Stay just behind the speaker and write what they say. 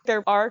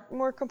there are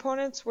more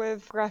components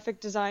with graphic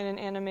design and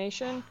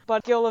animation,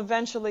 but you'll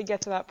eventually get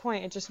to that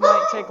point. It just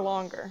might take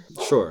longer.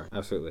 Sure,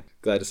 absolutely.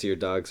 Glad to see your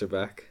dogs are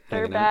back.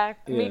 They're hanging out. back.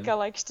 Yeah. Mika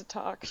likes to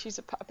talk. She's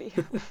a puppy.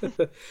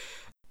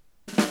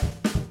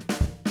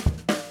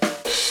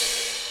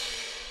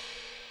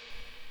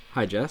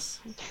 Hi, Jess.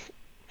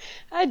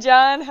 Hi,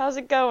 John. How's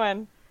it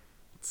going?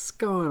 It's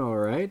going all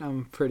right.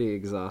 I'm pretty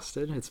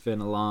exhausted. It's been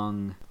a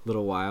long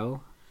little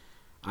while.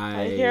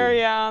 I hear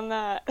ya on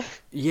that.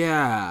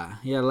 Yeah.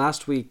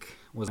 Last week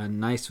was a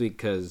nice week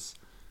because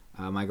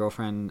my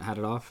girlfriend had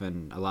it off,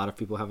 and a lot of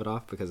people have it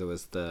off because it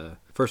was the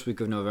first week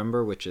of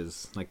November, which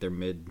is like their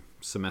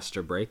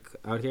mid-semester break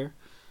out here.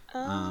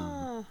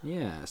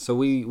 Yeah. So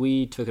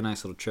we took a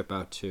nice little trip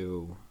out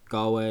to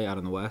Galway, out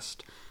in the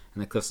west,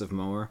 and the Cliffs of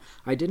Moher.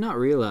 I did not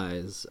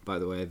realize, by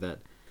the way, that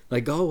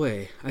like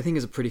Galway, I think,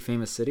 is a pretty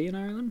famous city in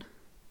Ireland,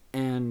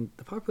 and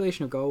the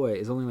population of Galway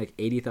is only like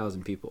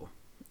 80,000 people.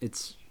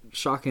 It's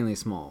shockingly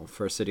small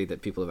for a city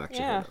that people have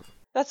actually heard of.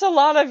 That's a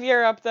lot of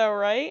Europe, though,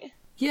 right?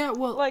 Yeah,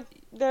 well, Like,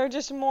 there are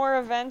just more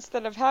events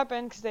that have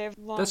happened because they have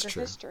longer That's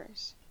true.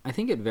 histories. I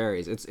think it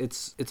varies.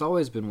 It's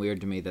always been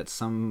weird to me that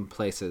some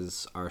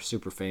places are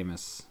super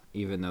famous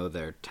even though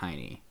they're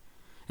tiny.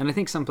 And I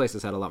think some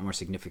places had a lot more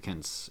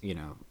significance,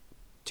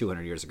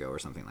 200 years ago or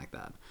something like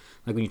that.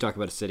 Like when you talk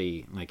about a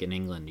city like in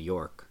England,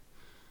 York.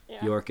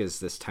 Yeah. York is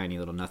this tiny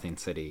little nothing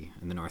city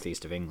in the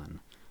northeast of England.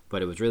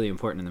 But it was really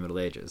important in the Middle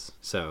Ages.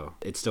 So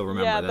it's still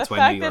remembered. Yeah, That's the why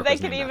fact New York that they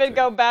was could named even after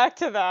go it. back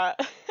to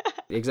that.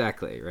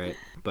 Exactly, right?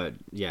 But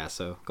yeah,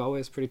 so Galway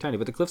is pretty tiny.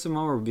 But the Cliffs of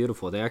Moher were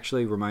beautiful. They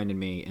actually reminded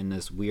me in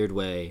this weird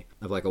way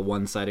of like a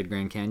one-sided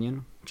Grand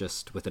Canyon,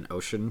 just with an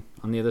ocean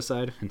on the other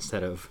side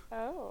instead of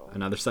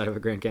another side of a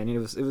Grand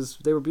Canyon.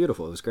 They were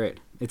beautiful. It was great.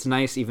 It's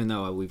nice, even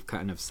though we've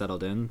kind of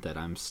settled in, that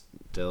I'm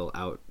still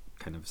out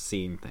kind of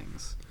seeing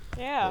things.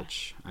 Yeah.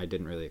 Which I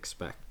didn't really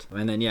expect.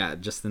 And then, yeah,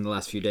 just in the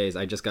last few days,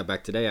 I just got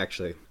back today,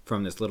 actually,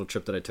 from this little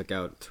trip that I took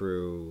out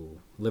through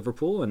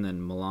Liverpool and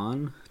then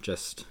Milan,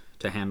 just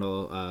to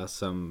handle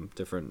some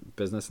different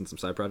business and some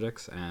side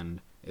projects.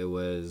 And it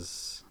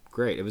was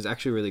great. It was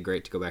actually really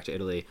great to go back to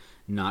Italy,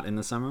 not in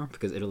the summer,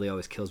 because Italy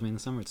always kills me in the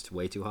summer. It's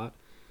way too hot.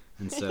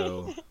 And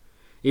so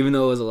even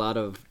though it was a lot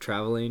of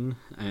traveling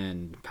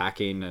and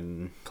packing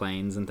and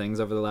planes and things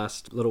over the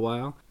last little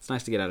while, it's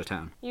nice to get out of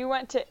town. You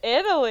went to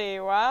Italy.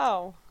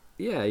 Wow.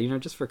 Yeah,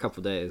 just for a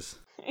couple days.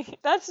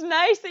 That's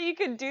nice that you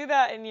could do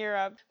that in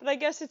Europe. But I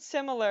guess it's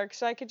similar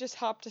because I could just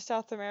hop to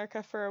South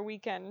America for a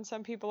weekend. And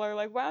some people are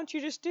like, why don't you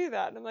just do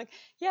that? And I'm like,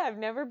 yeah, I've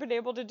never been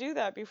able to do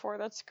that before.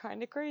 That's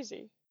kind of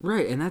crazy.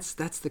 Right, and that's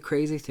the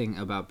crazy thing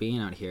about being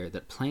out here,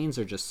 that planes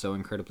are just so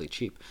incredibly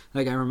cheap.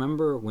 Like, I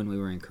remember when we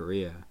were in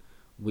Korea,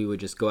 we would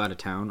just go out of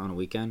town on a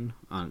weekend,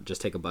 just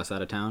take a bus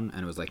out of town,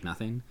 and it was like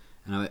nothing.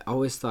 And I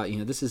always thought,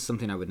 this is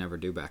something I would never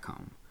do back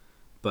home.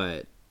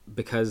 But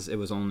because it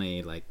was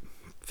only like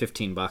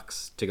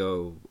 $15 to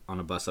go on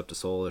a bus up to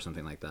Seoul or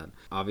something like that,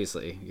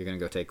 obviously you're going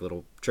to go take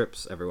little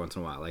trips every once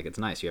in a while. Like, it's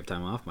nice. You have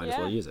time off, might as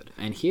well use it.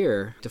 And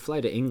here, to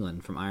fly to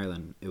England from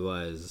Ireland, it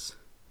was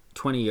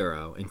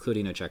 €20,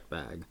 including a checked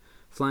bag.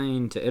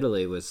 Flying to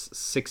Italy was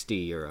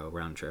 €60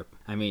 round trip.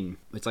 I mean,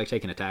 it's like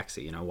taking a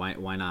taxi,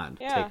 why not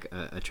take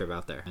a trip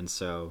out there? And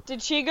so... Did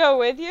she go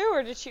with you,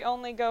 or did she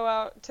only go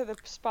out to the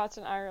spots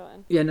in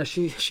Ireland? Yeah, no,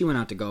 she went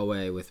out to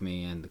Galway with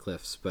me and the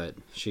Cliffs, but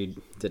she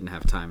didn't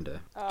have time to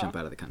jump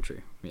out of the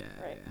country. Yeah.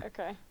 Right, yeah.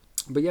 okay.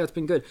 But yeah, it's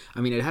been good. I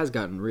mean, it has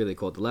gotten really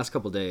cold. The last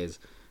couple of days,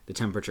 the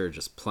temperature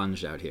just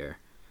plunged out here.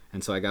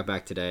 And so I got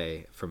back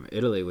today from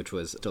Italy, which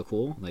was still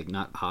cool, like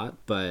not hot,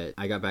 but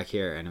I got back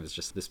here and it was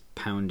just this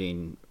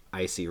pounding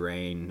icy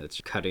rain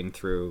that's cutting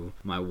through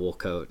my wool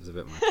coat. Is a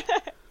bit much.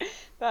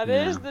 That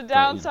is the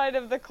downside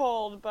of the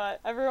cold,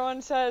 but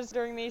everyone says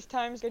during these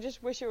times, I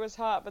just wish it was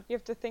hot, but you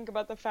have to think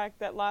about the fact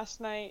that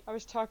last night I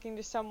was talking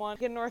to someone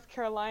in North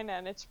Carolina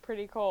and it's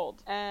pretty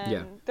cold.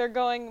 And they're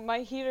going,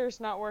 my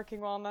heater's not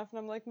working well enough, and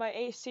I'm like, my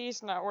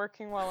AC's not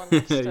working well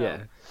enough still.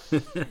 Yeah.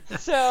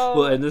 So...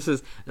 Well, and this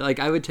is, like,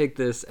 I would take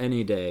this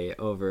any day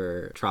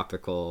over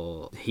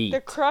tropical heat. The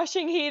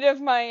crushing heat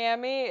of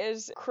Miami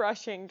is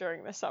crushing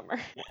during the summer.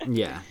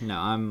 Yeah, no,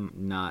 I'm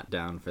not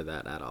down for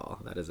that at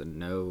all. That is a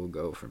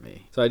no-go for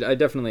me. So I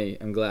definitely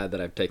am glad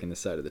that I've taken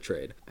this side of the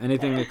trade.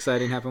 Anything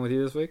exciting happen with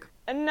you this week?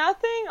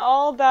 Nothing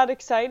all that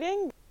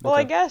exciting. Well,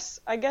 Okay.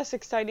 I guess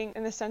exciting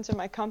in the sense of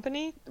my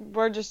company.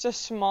 We're just a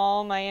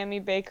small Miami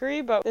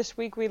bakery, but this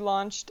week we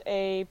launched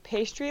a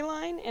pastry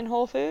line in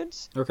Whole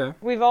Foods. Okay.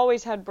 We've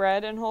always had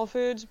bread in Whole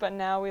Foods, but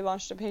now we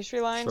launched a pastry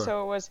line, Sure.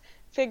 so it was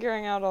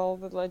figuring out all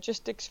the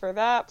logistics for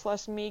that,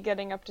 plus me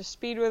getting up to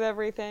speed with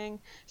everything.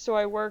 So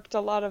I worked a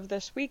lot of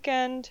this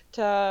weekend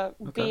to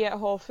be at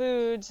Whole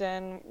Foods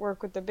and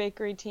work with the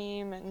bakery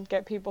team and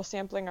get people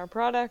sampling our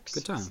products.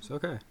 Good times.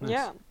 Okay. Nice.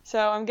 Yeah.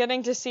 So I'm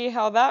getting to see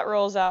how that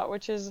rolls out,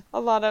 which is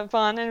a lot of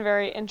fun and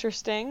very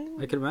interesting.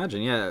 I can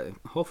imagine. Yeah.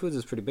 Whole Foods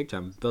is pretty big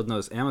time. Building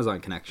those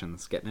Amazon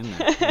connections, getting in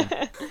there.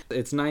 Yeah.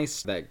 It's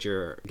nice that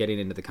you're getting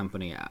into the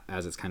company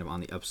as it's kind of on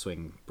the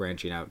upswing,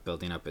 branching out,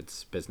 building up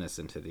its business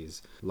into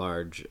these large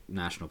large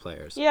national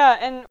players. Yeah,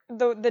 and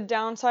the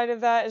downside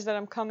of that is that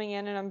I'm coming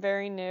in and I'm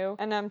very new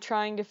and I'm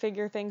trying to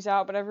figure things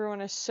out, but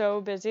everyone is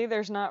so busy,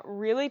 there's not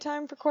really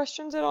time for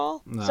questions at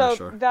all. So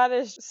Sure. that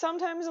is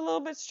sometimes a little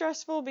bit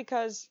stressful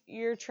because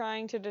you're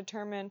trying to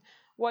determine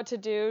what to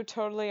do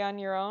totally on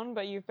your own,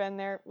 but you've been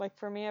there, like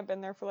for me, I've been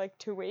there for like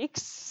 2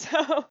 weeks,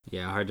 so...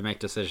 Yeah, hard to make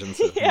decisions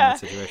in that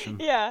situation.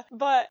 Yeah,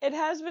 but it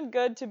has been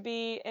good to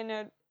be in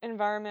an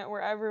environment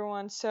where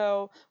everyone's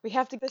so, we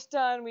have to get this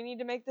done, we need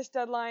to make this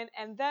deadline,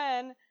 and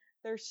then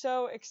they're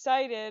so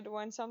excited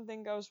when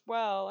something goes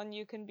well and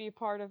you can be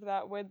part of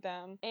that with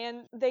them.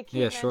 And they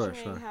keep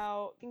mentioning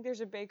how, I think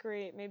there's a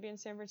bakery maybe in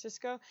San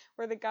Francisco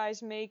where the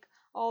guys make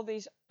all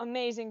these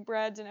amazing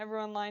breads and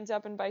everyone lines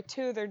up and by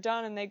 2 they're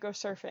done and they go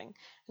surfing.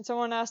 And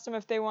someone asked them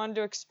if they wanted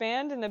to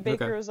expand and the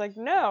baker was like,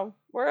 no,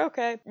 we're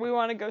okay. We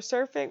want to go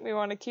surfing. We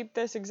want to keep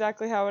this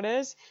exactly how it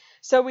is.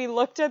 So we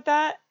looked at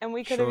that and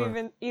we could have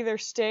even either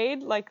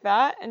stayed like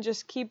that and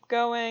just keep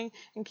going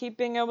and keep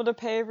being able to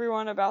pay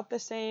everyone about the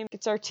same.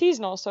 It's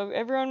artisanal, so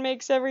everyone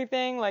makes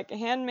everything like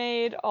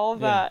handmade, all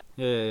of that.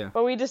 Yeah.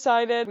 But we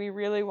decided we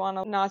really want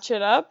to notch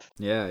it up.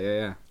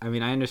 Yeah. I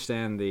mean, I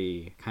understand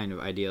the kind of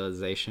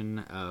idealization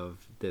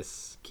of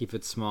this, keep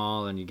it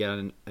small and you get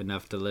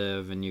enough to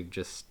live and you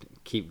just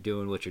keep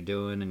doing what you're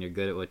doing and you're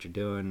good at what you're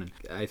doing.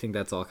 I think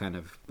that's all kind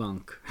of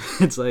bunk.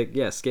 It's like,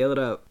 yeah, scale it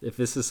up. If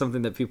this is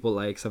something that people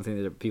like,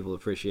 something that people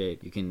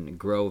appreciate, you can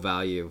grow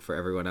value for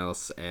everyone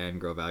else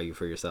and grow value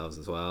for yourselves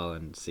as well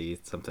and see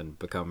something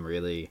become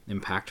really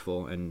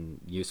impactful and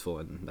useful,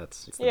 and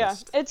that's the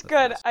best. It's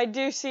good. I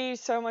do see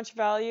so much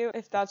value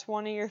if that's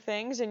one of your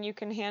things and you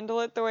can handle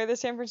it the way the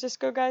San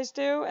Francisco guys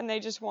do and they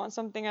just want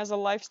something as a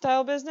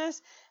lifestyle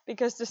business,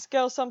 because to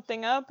scale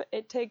something up,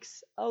 it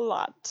takes a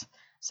lot.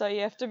 So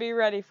you have to be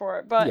ready for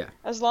it. But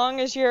as long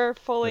as you're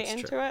fully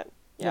into it,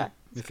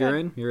 if you're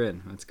in, you're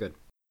in. That's good.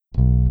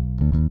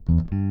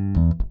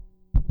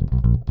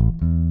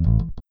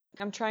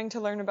 I'm trying to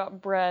learn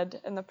about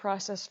bread and the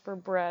process for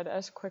bread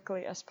as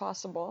quickly as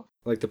possible.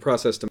 Like the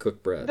process to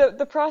cook bread.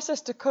 The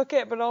process to cook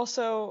it, but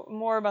also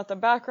more about the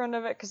background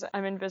of it, because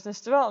I'm in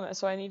business development,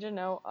 so I need to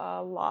know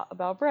a lot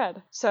about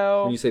bread.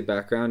 So when you say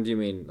background, do you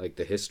mean like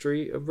the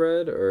history of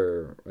bread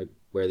or like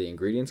where the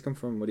ingredients come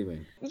from? What do you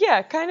mean?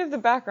 Yeah, kind of the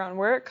background,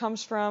 where it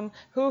comes from,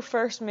 who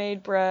first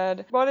made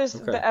bread, what is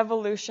the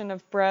evolution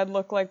of bread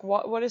look like,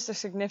 what is the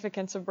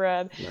significance of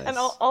bread, and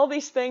all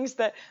these things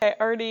that I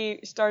already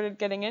started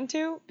getting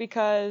into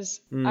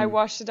because I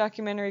watched the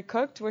documentary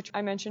Cooked, which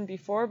I mentioned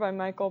before, by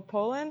Michael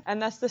Pollan,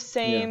 and that's the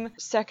same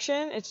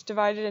section. It's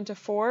divided into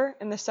 4,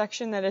 and the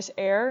section that is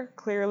air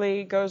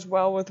clearly goes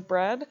well with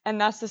bread,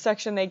 and that's the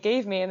section they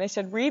gave me, and they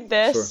said, read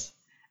this,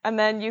 and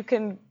then you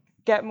can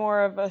get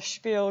more of a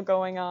spiel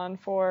going on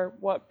for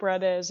what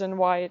bread is and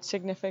why it's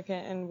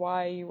significant and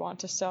why you want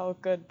to sell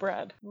good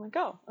bread. I'm like,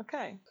 oh,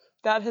 okay.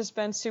 That has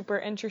been super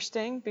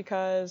interesting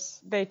because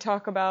they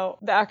talk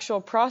about the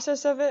actual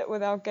process of it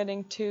without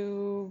getting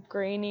too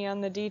grainy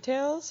on the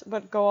details,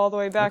 but go all the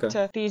way back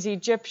to these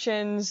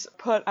Egyptians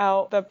put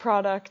out the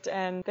product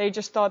and they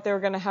just thought they were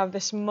going to have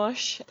this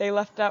mush. They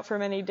left it out for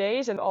many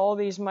days and all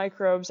these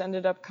microbes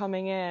ended up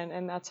coming in,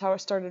 and that's how it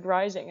started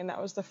rising, and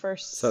that was the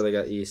first... So they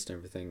got yeast and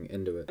everything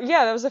into it.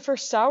 Yeah, that was the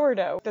first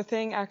sourdough. The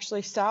thing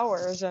actually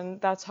sours and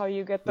that's how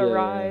you get the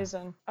rise.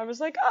 And I was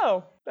like,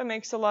 oh, that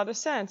makes a lot of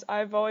sense.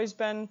 I've always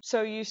been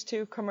so used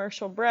to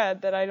commercial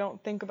bread that I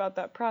don't think about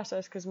that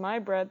process, because my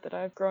bread that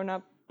I've grown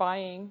up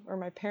buying, or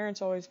my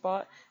parents always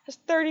bought, has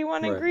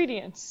 31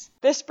 ingredients.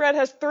 This bread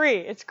has 3.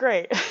 It's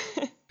great.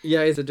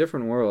 Yeah, it's a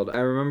different world. I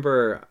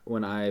remember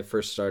when I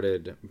first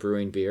started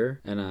brewing beer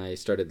and I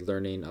started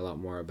learning a lot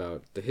more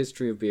about the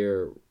history of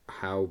beer,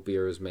 how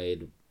beer is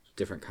made,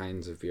 different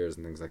kinds of beers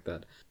and things like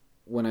that.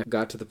 When I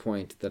got to the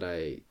point that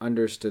I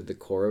understood the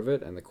core of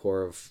it and the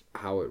core of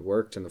how it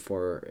worked and the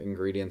 4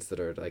 ingredients that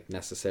are like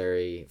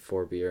necessary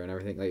for beer and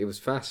everything, like it was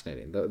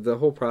fascinating. The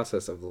whole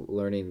process of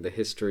learning the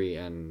history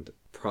and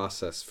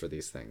process for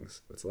these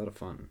things. It's a lot of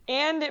fun.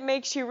 And it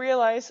makes you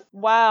realize,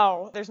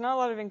 wow, there's not a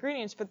lot of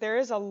ingredients, but there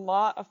is a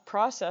lot of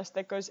process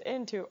that goes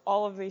into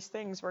all of these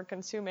things we're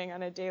consuming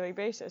on a daily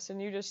basis.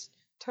 And you just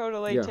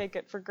totally take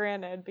it for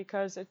granted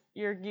because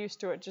you're used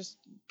to it just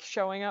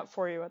showing up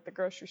for you at the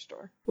grocery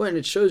store. Well, and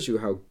it shows you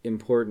how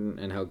important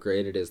and how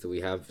great it is that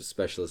we have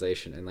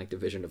specialization and like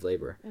division of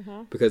labor,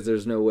 because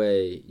there's no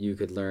way you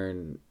could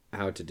learn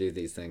how to do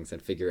these things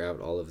and figure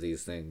out all of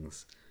these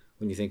things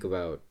when you think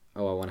about,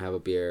 oh, I want to have a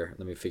beer,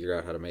 let me figure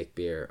out how to make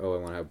beer. Oh, I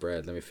want to have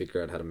bread, let me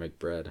figure out how to make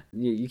bread.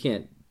 You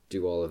can't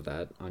do all of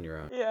that on your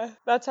own. Yeah,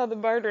 that's how the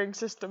bartering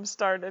system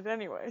started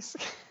anyways.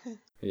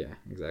 Yeah,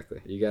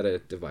 exactly. You gotta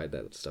divide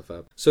that stuff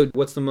up. So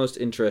what's the most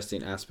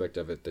interesting aspect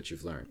of it that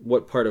you've learned?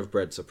 What part of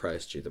bread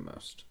surprised you the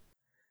most?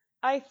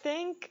 I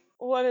think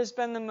what has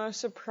been the most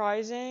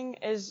surprising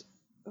is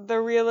the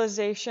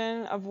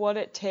realization of what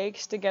it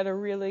takes to get a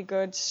really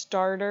good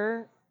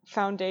starter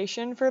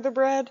foundation for the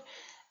bread.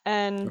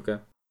 And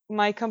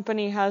my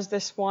company has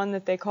this one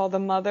that they call the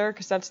Mother,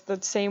 because that's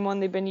the same one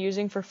they've been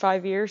using for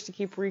 5 years to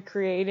keep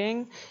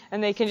recreating,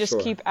 and they can just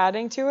Sure. keep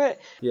adding to it.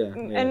 Yeah.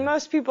 And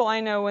most people I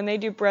know, when they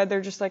do bread,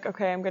 they're just like,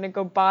 okay, I'm going to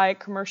go buy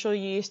commercial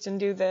yeast and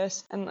do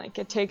this. And like,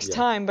 it takes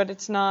time, but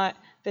it's not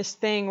this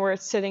thing where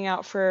it's sitting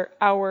out for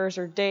hours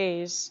or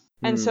days.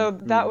 And so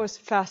that was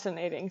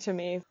fascinating to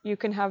me. You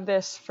can have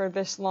this for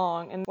this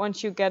long, and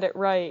once you get it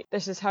right,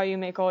 this is how you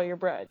make all your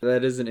bread.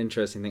 That is an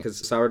interesting thing, because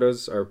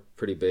sourdoughs are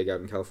pretty big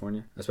out in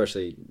California,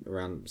 especially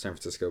around San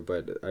Francisco,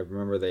 but I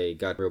remember they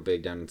got real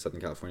big down in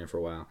Southern California for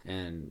a while,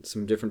 and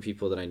some different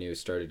people that I knew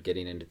started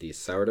getting into these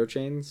sourdough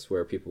chains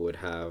where people would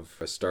have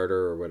a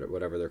starter or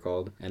whatever they're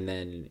called, and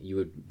then you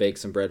would bake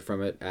some bread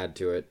from it, add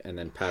to it, and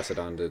then pass it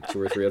on to 2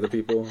 or 3 other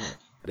people.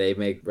 They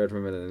make bread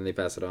from it and then they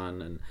pass it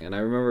on. And I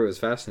remember it was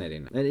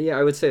fascinating. And yeah,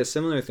 I would say a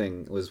similar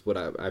thing was what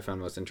I found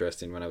most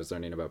interesting when I was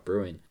learning about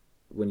brewing.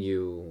 When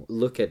you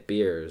look at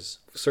beers,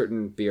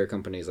 certain beer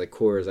companies like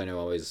Coors, I know,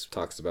 always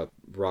talks about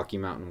Rocky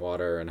Mountain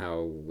water and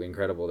how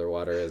incredible their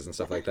water is and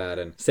stuff like that.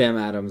 And Sam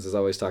Adams is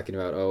always talking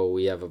about, oh,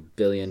 we have 1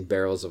 billion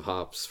barrels of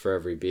hops for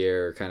every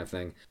beer kind of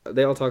thing.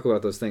 They all talk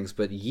about those things,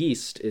 but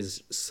yeast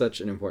is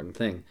such an important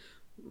thing.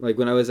 Like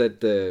when I was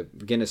at the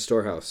Guinness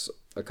Storehouse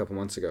a couple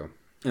months ago,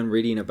 and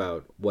reading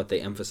about what they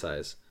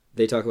emphasize,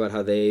 they talk about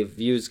how they've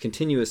used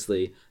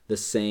continuously the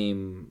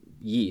same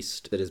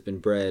yeast that has been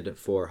bred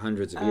for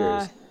hundreds of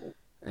years,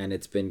 and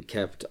it's been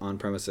kept on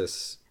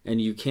premises, and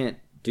you can't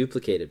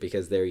duplicate it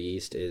because their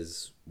yeast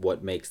is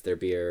what makes their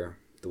beer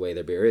the way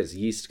their beer is.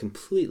 Yeast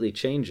completely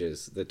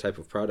changes the type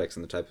of products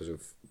and the types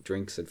of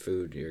drinks and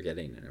food you're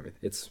getting and everything.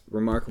 It's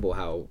remarkable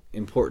how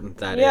important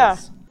that is. Yeah,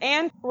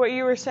 and what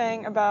you were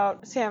saying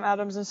about Sam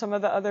Adams and some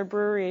of the other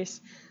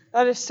breweries,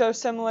 that is so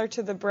similar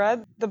to the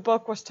bread. The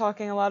book was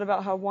talking a lot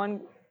about how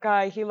one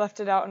guy, he left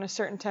it out in a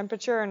certain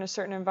temperature in a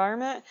certain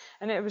environment,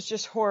 and it was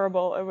just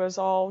horrible. It was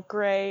all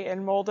gray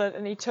and molded,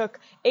 and he took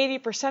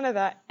 80% of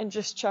that and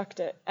just chucked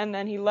it. And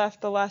then he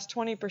left the last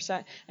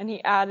 20%, and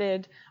he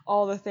added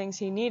all the things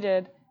he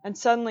needed. And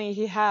suddenly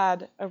he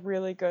had a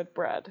really good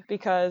bread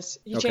because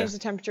he changed the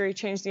temperature, he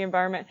changed the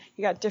environment,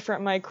 he got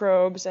different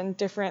microbes and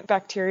different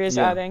bacteria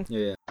adding.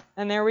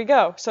 And there we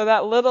go. So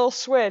that little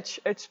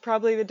switch, it's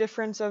probably the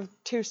difference of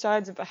 2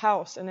 sides of a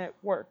house, and it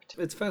worked.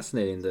 It's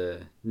fascinating,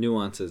 the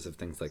nuances of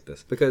things like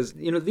this, because,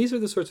 you know, these are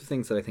the sorts of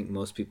things that I think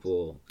most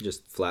people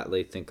just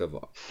flatly think of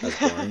as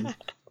boring.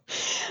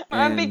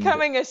 I'm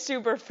becoming a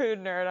superfood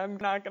nerd, I'm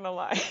not going to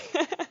lie.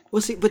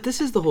 Well, see, but this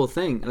is the whole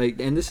thing, like,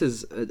 and this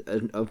is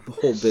a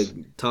whole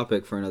big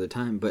topic for another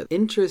time, but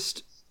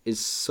interest is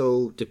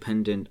so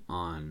dependent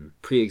on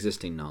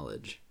pre-existing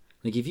knowledge.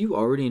 Like, if you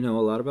already know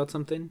a lot about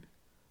something,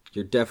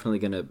 you're definitely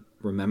going to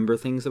remember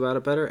things about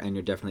it better, and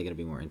you're definitely going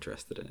to be more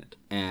interested in it.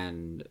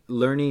 And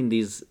learning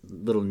these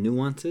little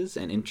nuances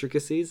and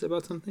intricacies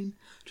about something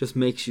just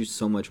makes you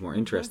so much more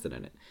interested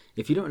in it.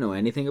 If you don't know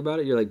anything about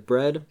it, you're like,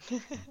 bread,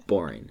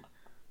 boring.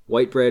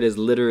 White bread is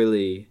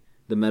literally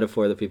the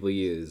metaphor that people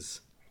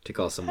use to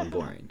call someone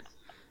boring.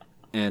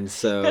 And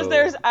so, because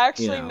there's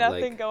actually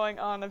nothing going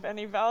on of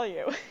any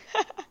value.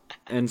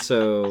 And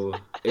so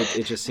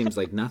it just seems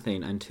like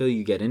nothing until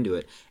you get into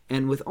it.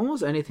 And with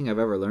almost anything I've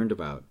ever learned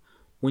about,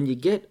 when you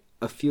get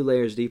a few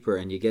layers deeper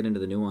and you get into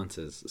the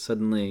nuances,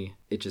 suddenly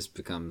it just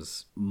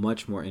becomes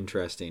much more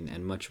interesting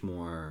and much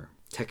more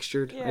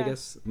textured, I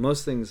guess.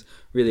 Most things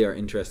really are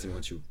interesting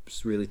once you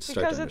really start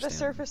to understand. Because at the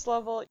surface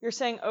level, you're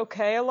saying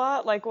okay a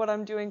lot, like what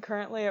I'm doing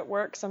currently at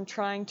work, so I'm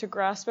trying to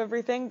grasp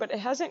everything, but it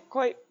hasn't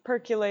quite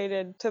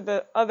percolated to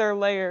the other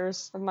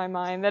layers of my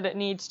mind that it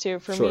needs to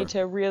for me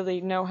to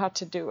really know how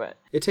to do it.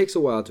 It takes a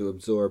while to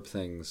absorb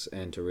things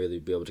and to really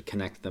be able to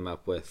connect them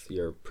up with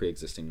your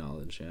pre-existing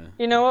knowledge,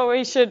 You know what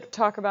we should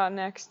talk about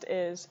next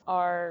is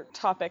our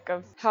topic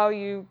of how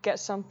you get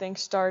something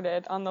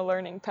started on the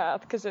learning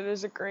path, because it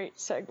is a great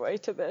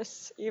segue to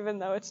this, even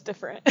though it's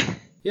different.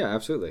 Yeah,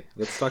 absolutely.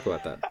 Let's talk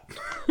about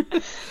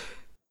that.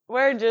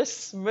 We're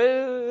just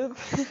smooth.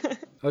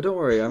 Oh, don't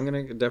worry. I'm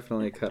going to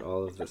definitely cut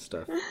all of this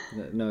stuff.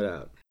 No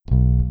doubt.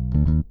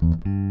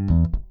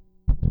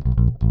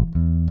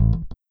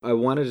 I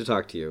wanted to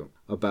talk to you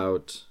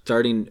about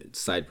starting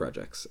side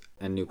projects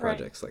and new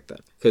projects like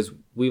that. Because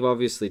we've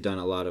obviously done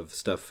a lot of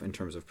stuff in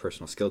terms of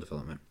personal skill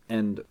development.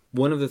 And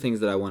one of the things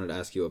that I wanted to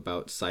ask you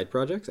about side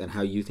projects and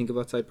how you think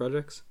about side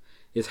projects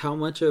is how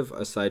much of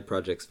a side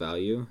project's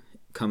value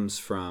comes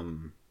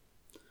from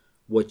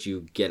what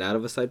you get out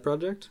of a side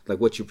project, like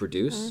what you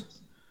produce,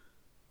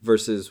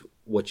 versus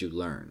what you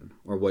learn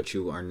or what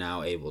you are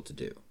now able to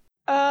do.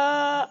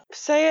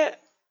 Say it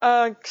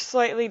a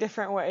slightly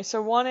different way.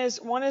 So one is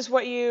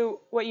what you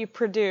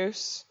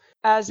produce,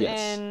 as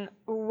in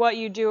what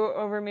you do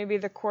over maybe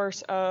the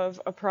course of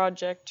a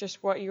project,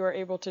 just what you are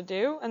able to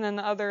do, and then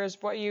the other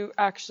is what you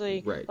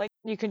actually like.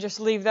 You can just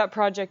leave that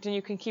project and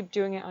you can keep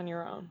doing it on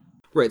your own.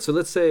 Right. So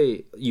let's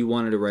say you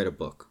wanted to write a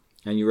book,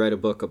 and you write a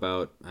book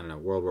about, I don't know,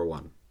 World War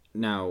I.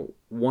 Now,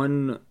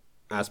 one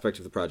aspect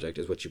of the project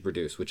is what you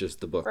produce, which is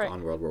the book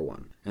on World War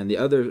I. And the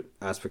other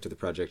aspect of the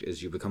project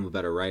is you become a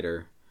better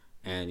writer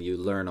and you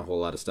learn a whole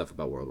lot of stuff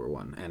about World War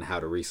One and how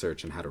to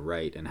research and how to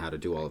write and how to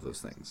do all of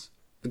those things.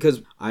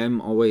 Because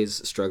I'm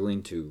always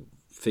struggling to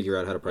figure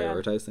out how to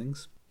prioritize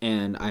things.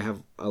 And I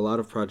have a lot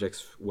of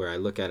projects where I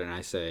look at it and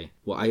I say,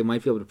 well, I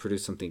might be able to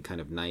produce something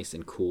kind of nice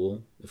and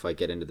cool if I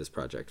get into this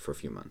project for a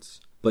few months.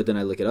 But then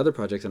I look at other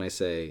projects and I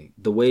say,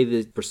 the way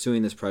that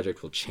pursuing this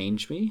project will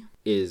change me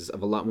is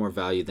of a lot more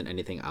value than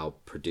anything I'll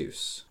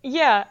produce.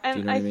 Yeah, and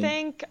you know I mean?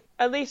 think,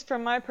 at least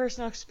from my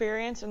personal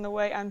experience and the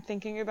way I'm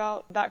thinking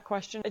about that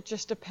question, it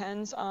just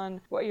depends on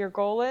what your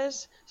goal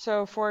is.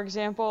 So, for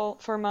example,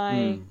 for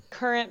my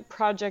current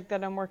project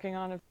that I'm working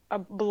on, a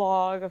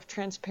blog of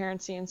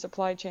transparency and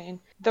supply chain,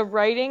 the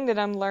writing that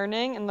I'm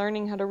learning and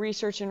learning how to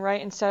research and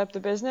write and set up the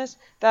business,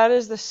 that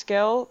is the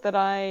skill that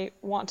I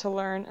want to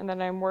learn and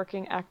that I'm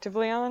working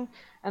actively on.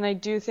 And I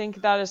do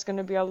think that is going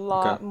to be a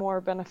lot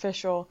more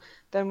beneficial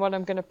than what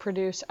I'm going to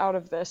produce out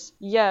of this.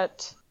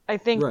 Yet, I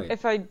think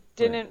if I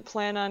didn't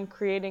plan on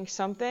creating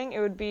something, it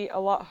would be a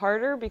lot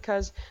harder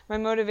because my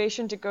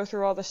motivation to go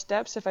through all the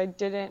steps if I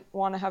didn't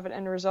want to have an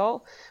end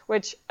result,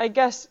 which I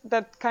guess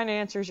that kind of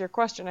answers your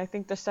question. I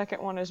think the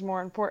second one is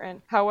more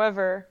important.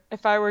 However,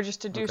 if I were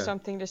just to do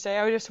something to say,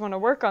 I just want to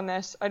work on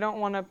this, I don't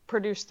want to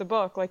produce the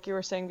book, like you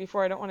were saying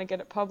before, I don't want to get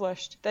it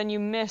published, then you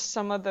miss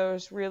some of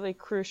those really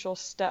crucial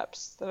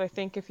steps that I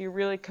think if you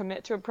really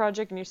commit to a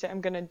project and you say,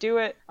 I'm going to do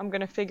it, I'm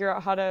going to figure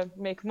out how to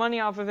make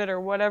money off of it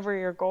or whatever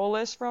your goal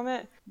is from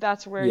it,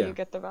 that's where you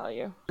get the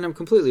value. And I'm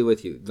completely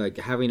with you. Like,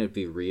 having it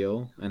be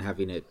real and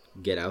having it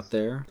get out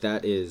there,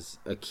 that is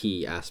a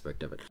key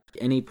aspect of it.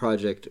 Any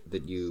project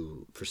that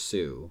you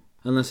pursue,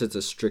 unless it's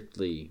a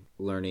strictly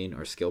learning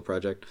or skill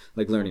project,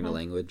 like learning a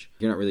language,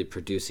 you're not really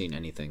producing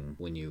anything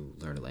when you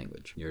learn a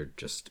language. You're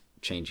just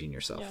changing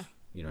yourself. Yeah.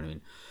 You know what I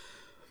mean?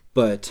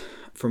 But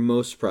for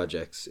most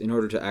projects, in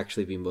order to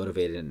actually be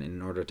motivated and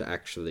in order to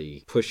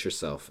actually push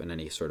yourself in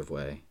any sort of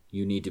way,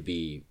 you need to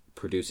be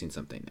producing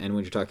something. And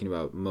when you're talking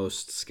about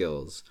most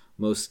skills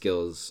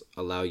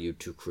allow you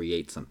to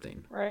create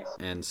something. Right.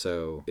 And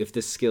so if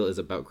this skill is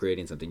about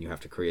creating something, you have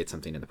to create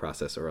something in the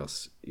process, or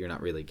else you're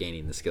not really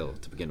gaining the skill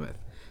to begin with.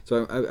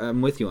 So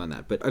I'm with you on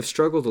that. But I've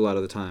struggled a lot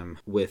of the time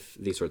with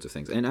these sorts of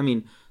things. And I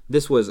mean,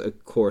 this was a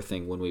core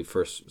thing when we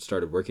first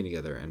started working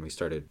together and we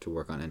started to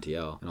work on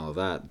NTL and all of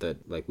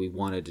that like we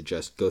wanted to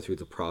just go through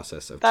the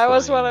process of That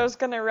was what I was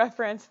going to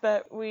reference,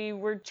 that we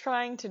were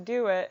trying to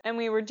do it and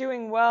we were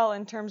doing well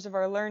in terms of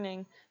our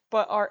learning,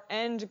 but our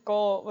end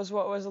goal was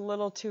what was a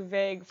little too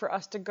vague for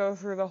us to go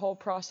through the whole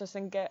process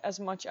and get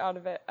as much out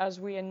of it as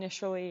we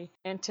initially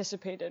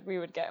anticipated we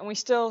would get. And we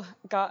still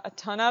got a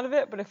ton out of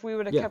it, but if we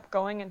would have kept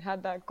going and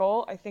had that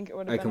goal, I think it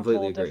would have been a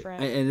whole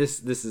different. And this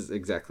is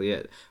exactly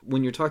it.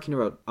 When you're talking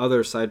about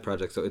other side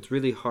projects, though, it's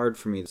really hard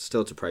for me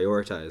still to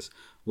prioritize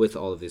with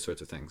all of these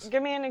sorts of things.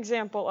 Give me an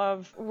example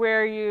of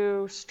where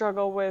you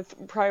struggle with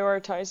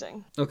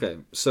prioritizing. Okay,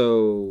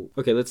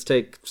 let's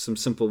take some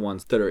simple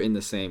ones that are in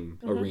the same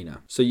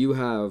arena. So you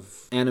have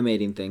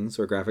animating things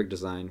or graphic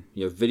design,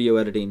 you have video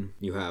editing,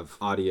 you have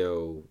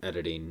audio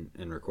editing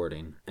and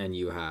recording, and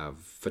you have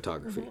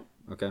photography.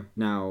 Okay.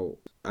 Now,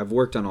 I've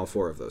worked on all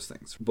four of those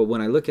things. But when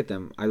I look at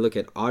them, I look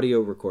at audio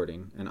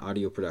recording and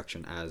audio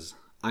production as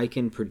I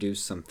can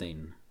produce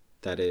something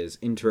that is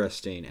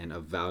interesting and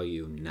of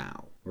value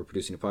now. We're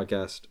producing a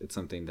podcast. It's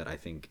something that I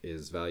think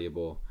is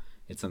valuable.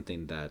 It's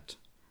something that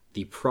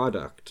the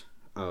product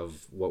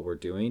of what we're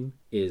doing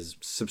is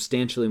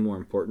substantially more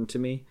important to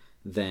me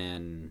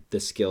than the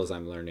skills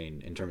I'm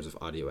learning in terms of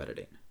audio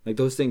editing. Like,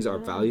 those things are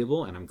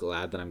valuable, and I'm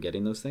glad that I'm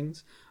getting those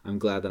things. I'm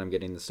glad that I'm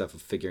getting the stuff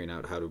of figuring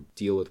out how to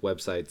deal with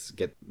websites,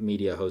 get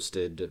media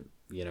hosted,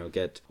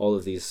 get all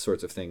of these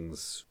sorts of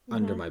things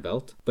under my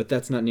belt. But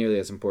that's not nearly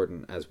as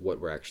important as what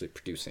we're actually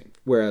producing.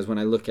 Whereas when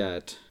I look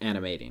at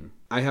animating,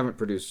 I haven't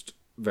produced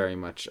very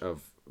much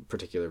of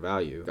particular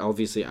value.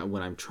 Obviously,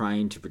 when I'm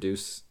trying to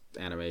produce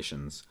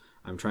animations,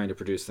 I'm trying to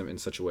produce them in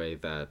such a way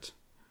that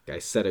I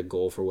set a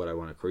goal for what I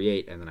want to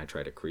create, and then I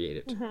try to create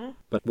it.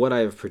 But what I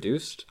have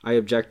produced, I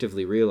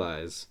objectively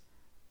realize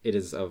it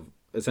is of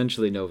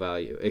essentially no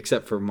value,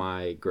 except for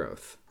my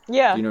growth.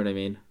 Yeah. Do you know what I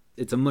mean?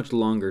 It's a much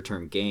longer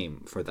term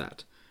game for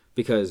that,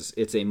 because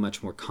it's a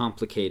much more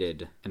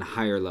complicated and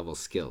higher level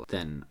skill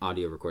than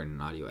audio recording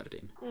and audio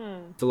editing.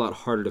 It's a lot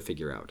harder to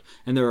figure out.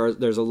 And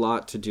there's a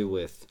lot to do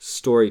with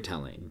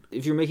storytelling.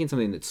 If you're making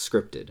something that's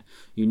scripted,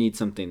 you need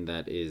something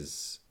that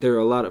is... There are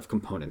a lot of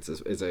components,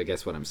 is I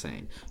guess what I'm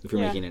saying. If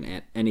you're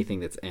making anything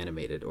that's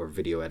animated or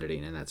video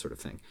editing and that sort of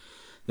thing,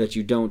 that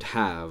you don't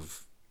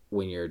have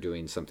when you're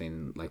doing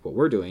something like what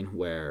we're doing,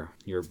 where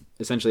you're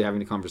essentially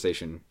having a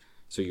conversation,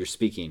 so you're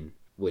speaking,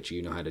 which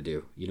you know how to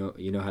do. You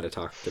know how to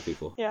talk to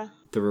people. Yeah.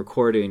 The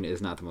recording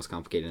is not the most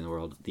complicated in the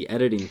world. The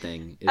editing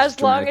thing is as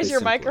long as your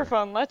simpler.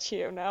 Microphone lets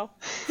you, no?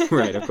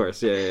 Right, of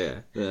course. Yeah,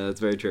 that's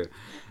very true.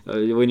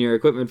 When your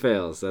equipment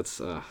fails, that's,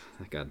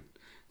 thank God,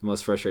 the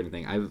most frustrating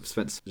thing. I've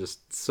spent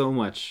just so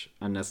much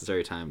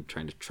unnecessary time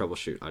trying to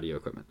troubleshoot audio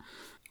equipment.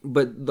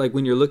 But like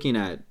when you're looking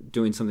at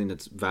doing something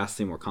that's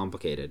vastly more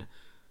complicated,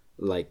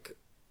 like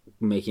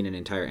making an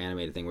entire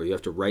animated thing where you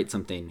have to write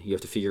something, you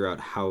have to figure out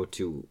how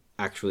to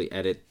actually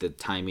edit the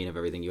timing of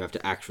everything. You have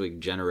to actually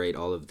generate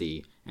all of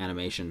the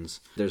animations.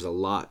 There's a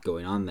lot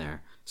going on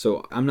there.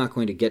 So I'm not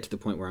going to get to the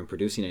point where I'm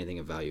producing anything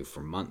of value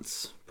for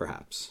months,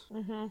 perhaps.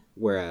 Mm-hmm.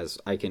 Whereas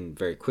I can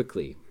very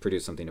quickly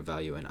produce something of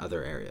value in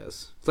other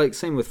areas. It's like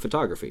same with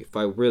photography. If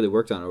I really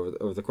worked on it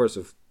over the course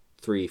of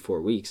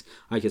 3-4 weeks,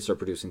 I could start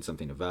producing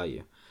something of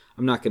value.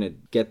 I'm not going to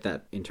get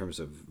that in terms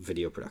of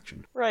video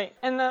production. Right.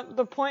 And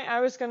the point I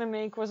was going to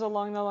make was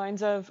along the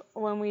lines of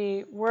when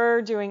we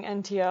were doing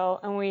NTL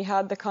and we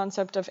had the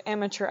concept of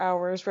amateur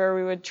hours where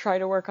we would try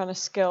to work on a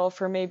skill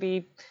for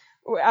maybe,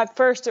 at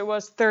first it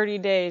was 30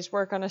 days,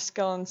 work on a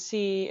skill and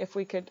see if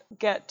we could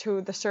get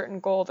to the certain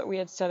goal that we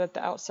had set at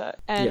the outset.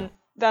 And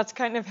that's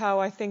kind of how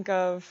I think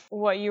of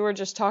what you were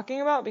just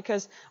talking about,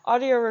 because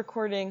audio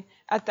recording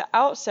at the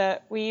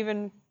outset, we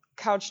even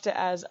couched it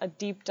as a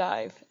deep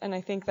dive, and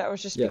I think that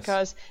was just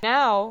because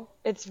now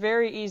it's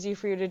very easy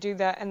for you to do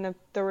that, and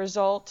the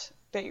result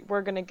that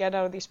we're going to get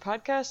out of these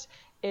podcasts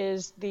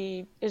is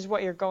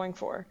what you're going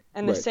for.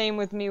 And the same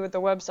with me with the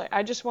website.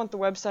 I just want the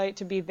website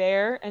to be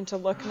there and to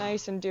look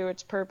nice and do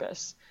its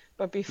purpose.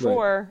 But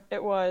before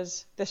it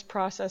was this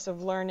process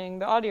of learning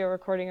the audio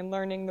recording and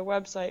learning the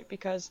website,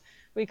 because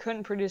we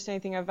couldn't produce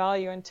anything of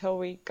value until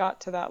we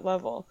got to that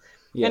level.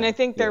 And I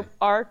think there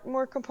are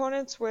more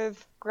components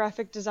with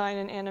graphic design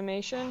and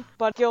animation,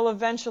 but you'll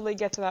eventually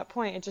get to that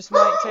point. It just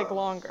might take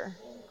longer.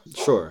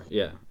 Sure,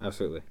 yeah,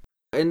 absolutely.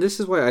 And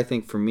this is why I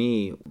think, for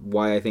me,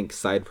 why I think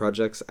side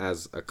projects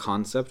as a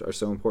concept are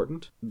so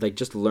important. Like,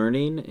 just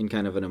learning in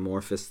kind of an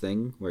amorphous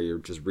thing where you're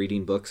just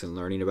reading books and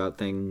learning about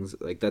things,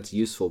 like, that's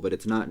useful, but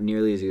it's not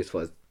nearly as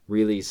useful as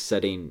really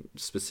setting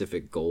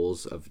specific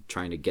goals of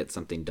trying to get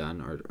something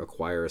done or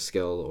acquire a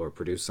skill or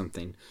produce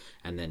something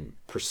and then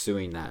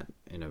pursuing that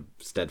in a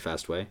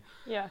steadfast way.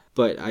 Yeah.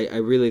 But I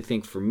really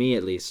think, for me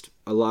at least,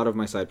 a lot of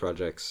my side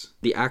projects,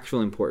 the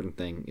actual important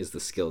thing is the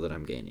skill that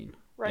I'm gaining.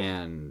 Right.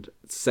 And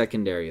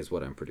secondary is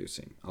what I'm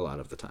producing a lot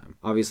of the time.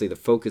 Obviously, the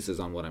focus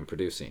is on what I'm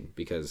producing,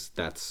 because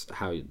that's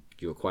how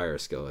you acquire a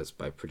skill, is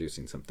by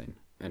producing something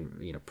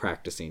and,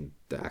 practicing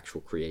the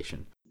actual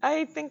creation.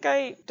 I think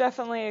I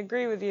definitely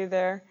agree with you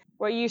there.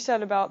 What you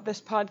said about this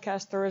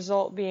podcast, the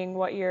result being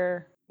what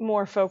you're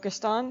more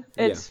focused on.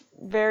 It's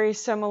very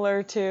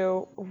similar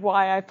to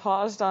why I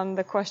paused on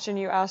the question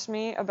you asked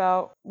me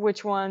about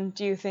which one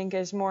do you think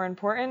is more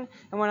important.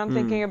 And when I'm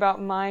thinking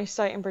about my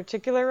site in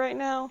particular right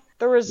now,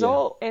 the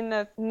result in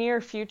the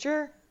near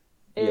future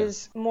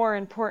is more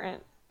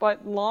important.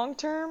 But long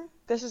term,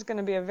 this is going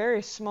to be a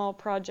very small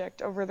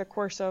project over the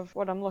course of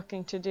what I'm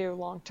looking to do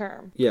long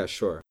term. Yeah,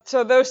 sure.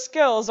 So those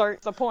skills are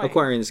the point.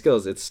 Acquiring the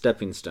skills, it's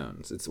stepping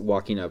stones. It's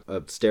walking up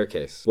a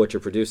staircase. What you're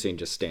producing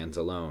just stands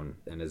alone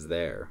and is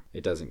there.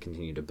 It doesn't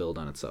continue to build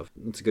on itself.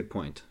 It's a good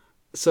point.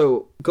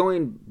 So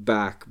going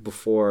back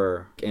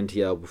before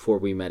NTL, before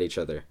we met each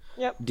other,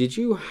 did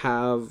you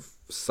have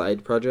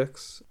side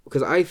projects?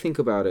 Because I think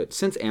about it,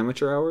 since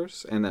amateur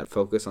hours and that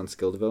focus on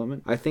skill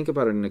development, I think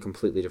about it in a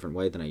completely different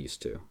way than I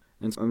used to.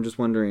 And so I'm just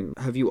wondering,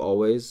 have you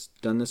always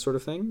done this sort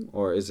of thing?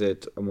 Or is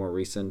it a more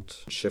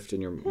recent shift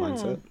in your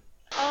mindset?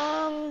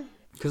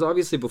 Because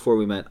obviously before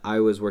we met, I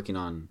was working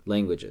on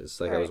languages.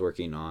 Like I was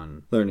working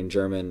on learning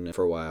German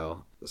for a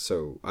while.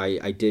 So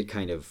I did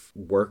kind of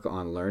work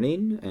on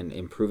learning and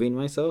improving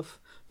myself.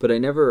 But I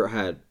never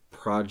had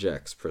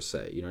projects per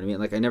se, you know what I mean?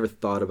 Like I never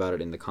thought about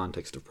it in the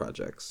context of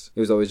projects. It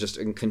was always just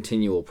a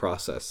continual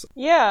process.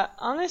 Yeah,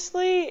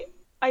 honestly,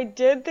 I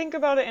did think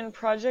about it in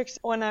projects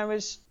when I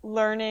was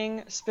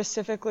learning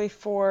specifically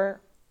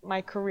for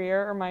my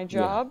career or my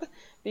job,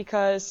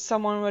 because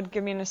someone would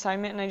give me an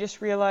assignment and I just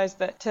realized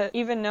that to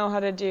even know how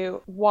to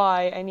do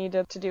Y, I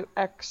needed to do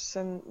X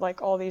and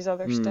like all these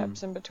other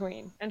steps in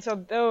between. And so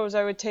those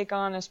I would take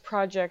on as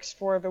projects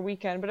for the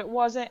weekend, but it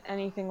wasn't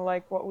anything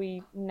like what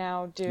we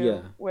now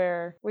do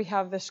where we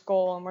have this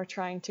goal and we're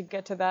trying to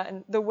get to that.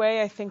 And the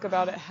way I think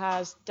about it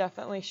has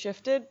definitely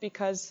shifted,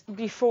 because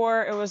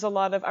before it was a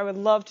lot of, I would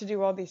love to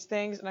do all these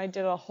things and I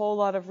did a whole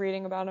lot of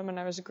reading about them and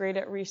I was great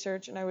at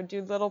research and I would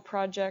do little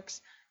projects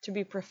to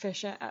be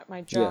proficient at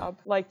my job,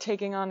 like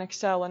taking on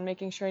Excel and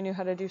making sure I knew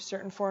how to do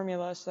certain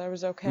formulas so I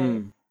was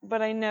okay.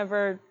 But I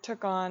never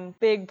took on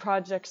big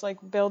projects like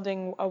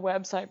building a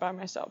website by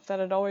myself.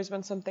 That had always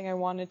been something I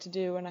wanted to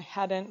do and I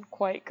hadn't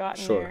quite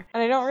gotten there.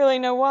 And I don't really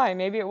know why.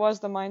 Maybe it was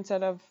the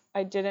mindset of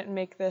I didn't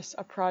make this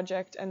a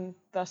project and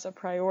thus a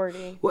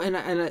priority. Well, and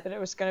that it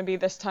was going to be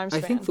this time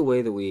span. I think the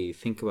way that we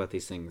think about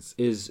these things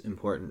is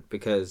important,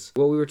 because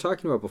what we were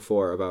talking about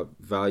before about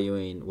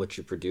valuing what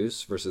you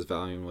produce versus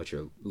valuing what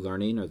you're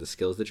learning or the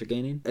skills that you're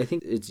gaining, I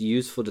think it's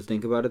useful to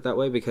think about it that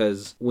way,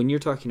 because when you're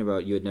talking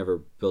about you had never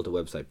built a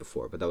website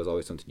before, but that was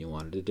always something you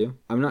wanted to do.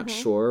 I'm not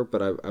sure,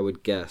 but I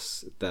would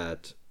guess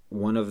that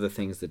one of the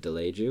things that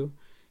delayed you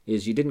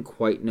is you didn't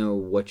quite know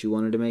what you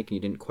wanted to make and you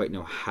didn't quite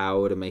know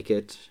how to make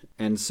it.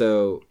 And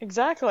so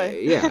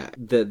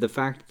the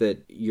fact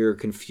that you're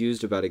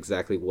confused about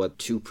exactly what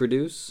to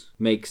produce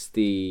makes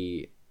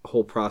the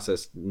whole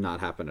process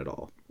not happen at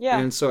all. Yeah.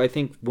 And so I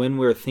think when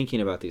we're thinking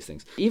about these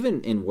things,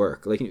 even in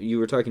work, like you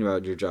were talking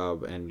about your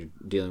job and you're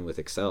dealing with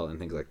Excel and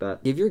things like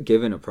that, if you're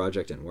given a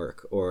project in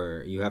work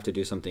or you have to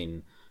do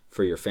something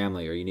for your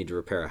family or you need to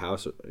repair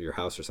your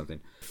house or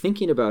something,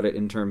 thinking about it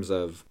in terms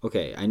of,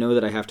 okay, I know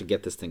that I have to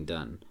get this thing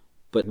done,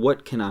 but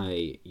what can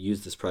I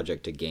use this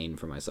project to gain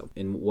for myself?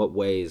 In what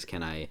ways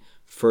can I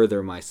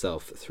further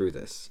myself through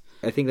this?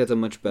 I think that's a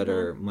much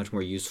better, much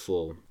more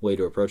useful way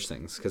to approach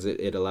things because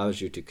it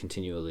allows you to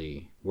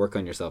continually work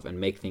on yourself and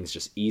make things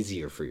just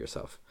easier for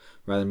yourself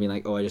rather than being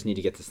like, oh, I just need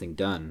to get this thing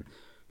done.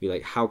 Be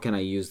like, how can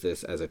I use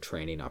this as a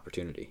training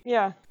opportunity?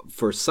 Yeah.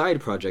 For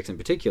side projects in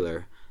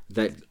particular,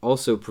 that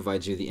also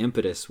provides you the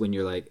impetus when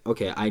you're like,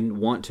 okay, I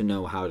want to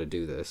know how to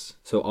do this,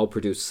 so I'll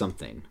produce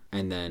something.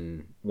 And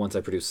then once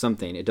I produce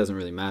something, it doesn't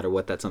really matter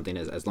what that something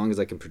is. As long as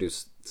I can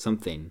produce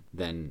something,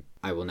 then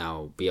I will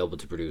now be able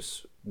to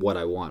produce what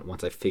I want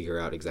once I figure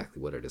out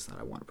exactly what it is that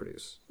I want to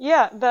produce.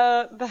 Yeah,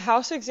 the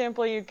house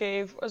example you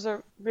gave was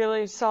a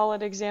really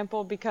solid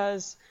example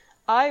because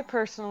I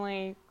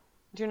personally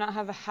do not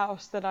have a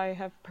house that I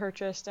have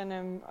purchased and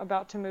am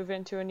about to move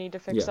into and need to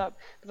fix up.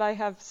 But I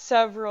have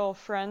several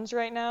friends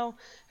right now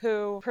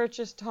who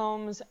purchased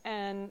homes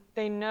and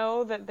they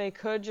know that they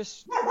could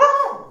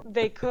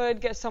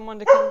get someone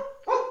to come.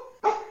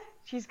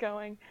 She's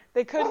going.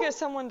 They could get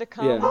someone to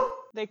come. Yeah.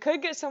 They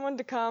could get someone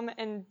to come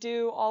and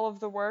do all of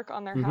the work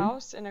on their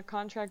house in a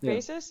contract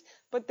basis,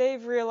 but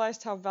they've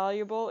realized how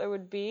valuable it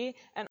would be,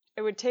 and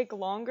it would take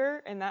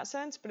longer in that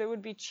sense, but it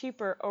would be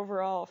cheaper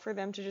overall for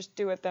them to just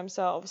do it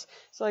themselves.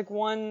 So like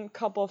one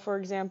couple, for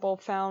example,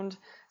 found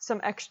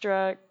some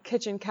extra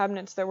kitchen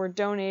cabinets that were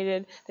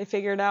donated. They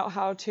figured out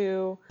how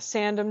to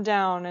sand them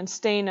down and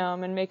stain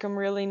them and make them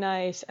really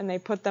nice, and they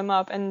put them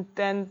up, and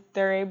then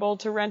they're able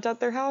to rent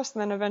out their house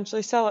and then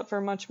eventually sell it for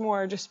much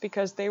more just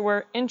because they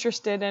were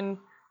interested in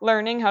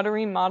learning how to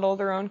remodel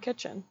their own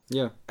kitchen.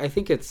 Yeah, I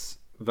think it's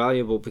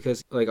valuable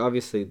because, like,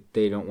 obviously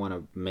they don't want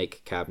to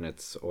make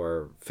cabinets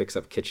or fix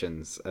up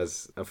kitchens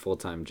as a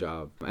full-time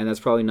job, and that's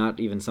probably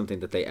not even something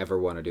that they ever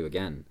want to do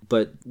again.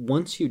 But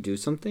once you do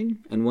something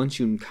and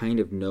once you kind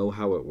of know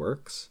how it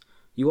works,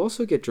 you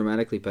also get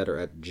dramatically better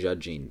at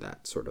judging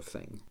that sort of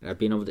thing, at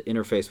being able to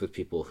interface with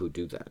people who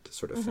do that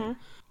sort of thing.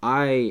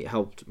 I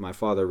helped my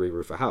father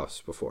re-roof a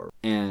house before,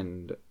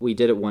 and we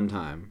did it one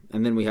time,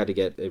 and then we had to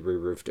get it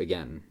re-roofed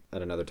again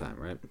at another time,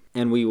 right?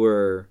 And we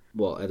were,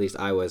 well, at least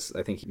I was,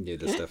 I think he knew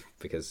this stuff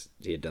because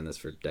he had done this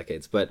for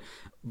decades, but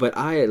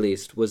I at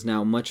least was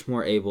now much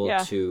more able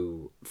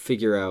to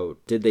figure out,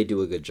 did they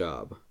do a good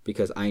job?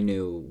 Because I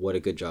knew what a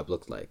good job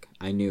looked like.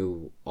 I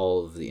knew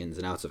all of the ins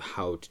and outs of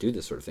how to do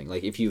this sort of thing.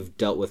 Like if you've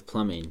dealt with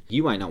plumbing,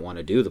 you might not want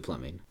to do the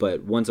plumbing,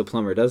 but once a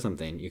plumber does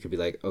something, you could be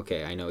like,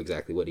 okay, I know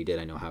exactly what he did.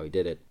 I know how he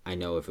did it. I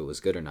know if it was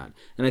good or not.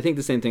 And I think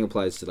the same thing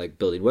applies to like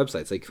building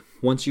websites. Like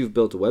once you've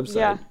built a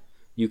website,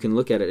 you can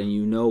look at it and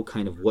you know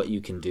kind of what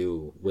you can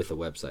do with a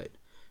website.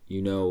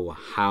 You know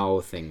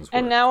how things work.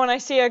 And now when I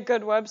see a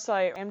good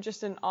website, I'm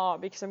just in awe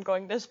because I'm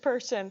going, this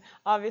person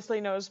obviously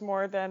knows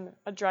more than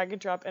a drag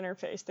and drop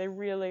interface. They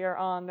really are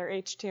on their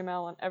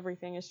HTML and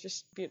everything is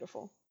just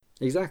beautiful.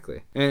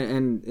 Exactly.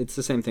 And it's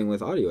the same thing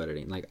with audio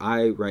editing. Like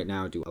I right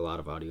now do a lot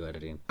of audio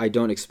editing. I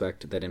don't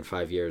expect that in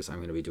 5 years I'm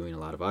going to be doing a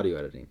lot of audio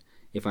editing.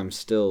 If I'm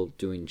still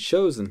doing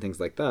shows and things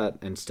like that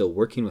and still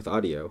working with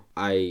audio,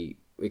 I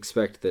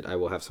expect that I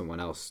will have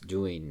someone else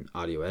doing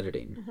audio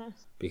editing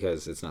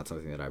because it's not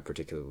something that I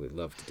particularly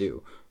love to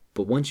do.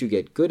 But once you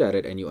get good at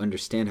it and you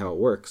understand how it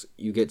works,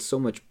 you get so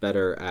much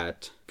better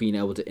at being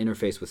able to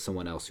interface with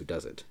someone else who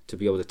does it, to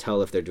be able to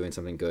tell if they're doing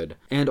something good,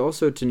 and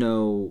also to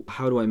know,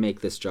 how do I make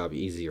this job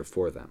easier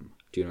for them?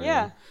 Do you know what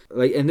I mean?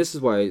 Like, and this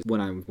is why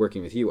when I'm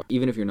working with you,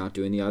 even if you're not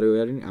doing the audio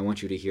editing, I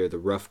want you to hear the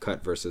rough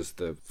cut versus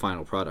the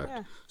final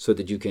product so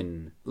that you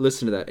can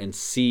listen to that and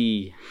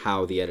see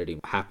how the editing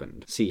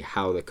happened, see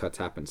how the cuts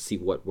happen, see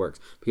what works.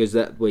 Because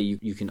that way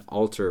you can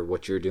alter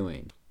what you're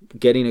doing.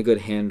 Getting a good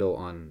handle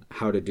on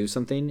how to do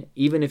something,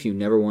 even if you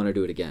never want to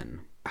do it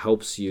again,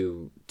 helps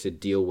you to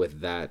deal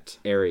with that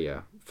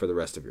area for the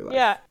rest of your life.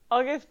 Yeah,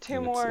 I'll give two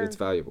And more it's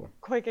valuable.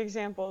 quick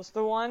examples.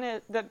 The one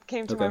that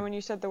came to mind when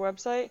you said the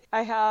website,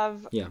 I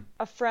have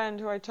a friend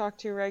who I talk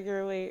to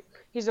regularly.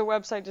 He's a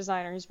website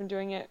designer. He's been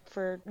doing it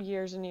for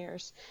years and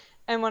years.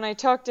 And when I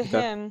talk to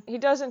him, he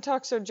doesn't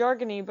talk so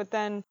jargony, but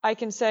then I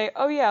can say,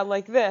 oh yeah,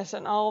 like this,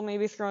 and I'll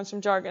maybe throw in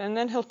some jargon. And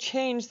then he'll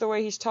change the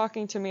way he's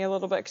talking to me a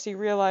little bit because he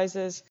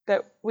realizes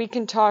that we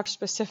can talk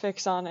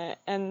specifics on it,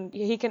 and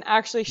he can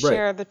actually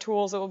share the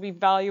tools that will be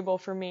valuable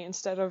for me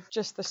instead of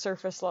just the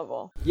surface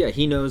level. Yeah,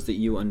 he knows that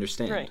you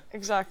understand. Right,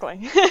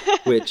 exactly.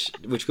 which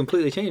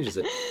completely changes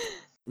it.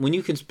 When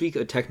you can speak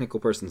a technical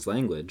person's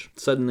language,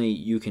 suddenly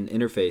you can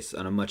interface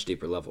on a much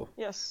deeper level.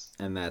 Yes.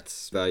 And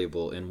that's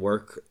valuable in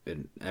work,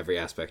 in every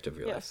aspect of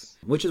your life.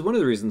 Which is one of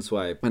the reasons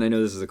why, and I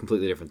know this is a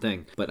completely different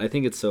thing, but I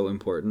think it's so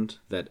important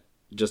that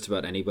just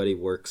about anybody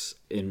works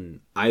in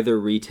either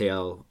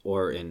retail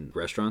or in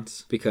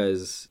restaurants,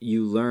 because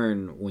you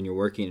learn when you're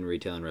working in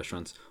retail and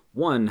restaurants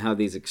one, how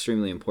these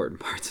extremely important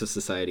parts of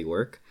society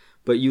work,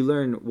 but you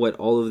learn what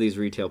all of these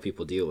retail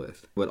people deal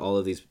with, what all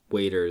of these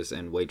waiters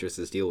and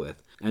waitresses deal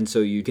with. And so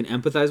you can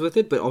empathize with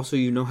it, but also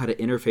you know how to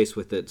interface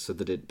with it so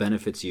that it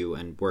benefits you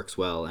and works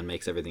well and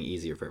makes everything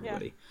easier for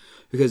everybody. Yeah.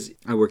 Because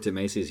I worked at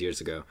Macy's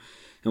years ago,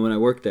 and when I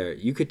worked there,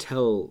 you could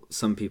tell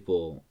some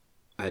people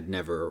had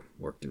never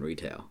worked in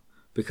retail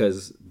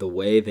because the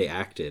way they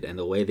acted and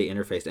the way they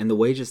interfaced and the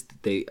way just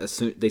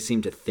they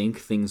seemed to think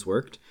things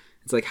worked.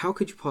 It's like, how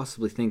could you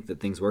possibly think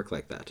that things work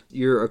like that?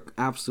 You're an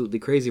absolutely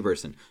crazy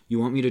person. You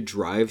want me to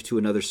drive to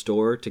another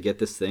store to get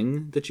this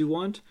thing that you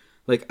want?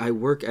 Like, I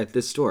work at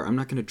this store. I'm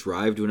not going to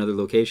drive to another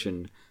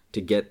location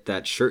to get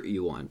that shirt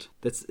you want.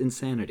 That's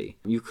insanity.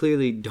 You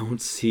clearly don't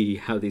see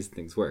how these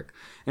things work.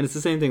 And it's the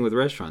same thing with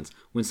restaurants.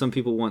 When some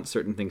people want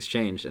certain things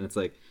changed, and it's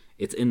like,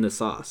 it's in the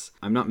sauce.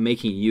 I'm not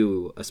making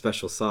you a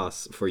special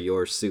sauce for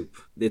your soup.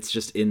 It's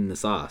just in the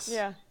sauce.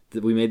 Yeah.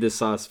 We made this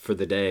sauce for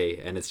the day,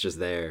 and it's just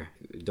there.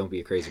 Don't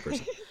be a crazy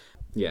person.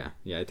 Yeah,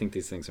 I think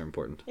these things are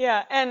important.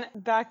 Yeah, and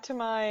back to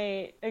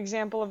my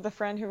example of the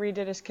friend who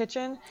redid his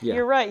kitchen. Yeah.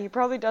 You're right, he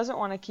probably doesn't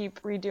want to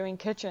keep redoing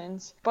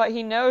kitchens, but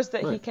he knows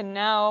that he can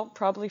now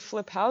probably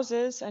flip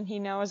houses, and he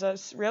now has a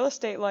real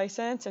estate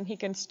license, and he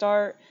can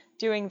start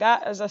doing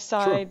that as a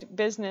side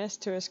business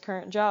to his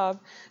current job.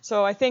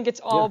 So I think it's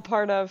all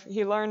part of,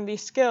 he learned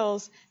these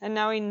skills and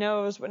now he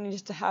knows what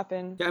needs to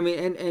happen. Yeah, I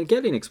mean, and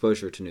getting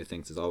exposure to new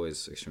things is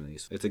always extremely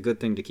useful. It's a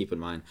good thing to keep in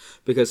mind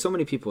because so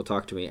many people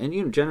talk to me,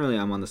 and generally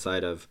I'm on the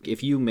side of,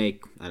 if you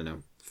make, I don't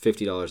know,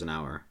 $50 an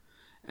hour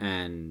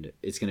and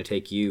it's going to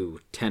take you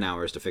 10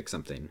 hours to fix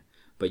something,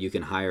 but you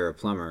can hire a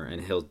plumber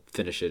and he'll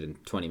finish it in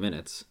 20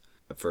 minutes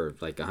for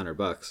like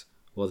 $100.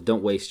 Well,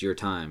 don't waste your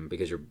time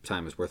because your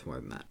time is worth more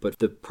than that. But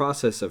the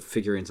process of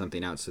figuring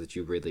something out so that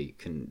you really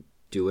can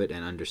do it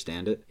and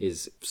understand it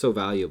is so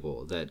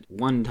valuable that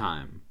one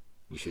time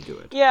you should do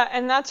it. Yeah,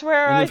 and that's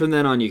where and then from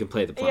then on you can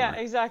play the plumber. Yeah,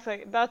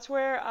 exactly. That's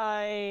where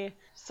I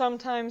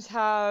sometimes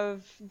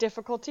have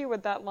difficulty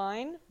with that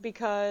line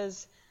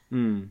because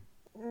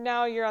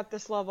now you're at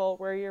this level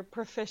where you're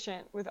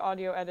proficient with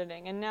audio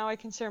editing, and now I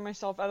consider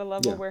myself at a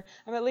level where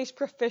I'm at least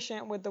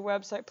proficient with the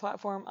website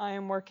platform I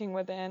am working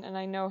within, and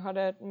I know how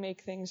to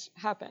make things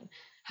happen.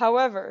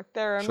 However,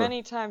 there are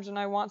many times when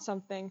I want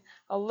something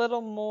a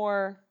little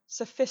more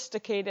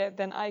sophisticated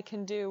than I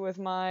can do with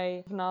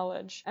my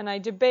knowledge, and I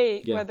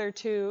debate whether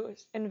to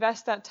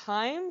invest that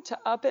time to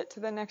up it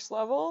to the next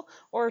level,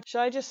 or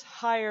should I just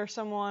hire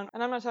someone,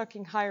 and I'm not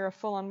talking hire a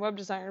full-on web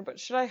designer, but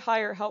should I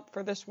hire help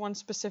for this one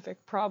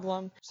specific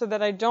problem so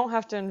that I don't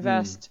have to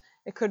invest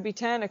it could be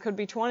 10, it could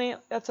be 20.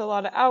 That's a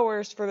lot of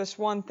hours for this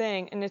one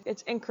thing, and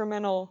it's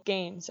incremental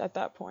gains at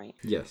that point.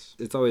 Yes.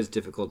 It's always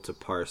difficult to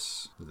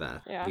parse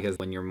that because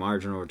when your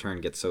marginal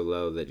return gets so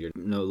low that you're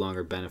no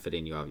longer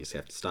benefiting, you obviously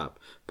have to stop.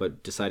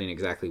 But deciding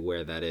exactly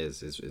where that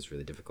is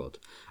really difficult.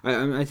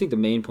 I think the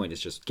main point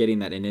is just getting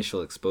that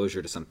initial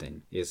exposure to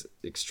something is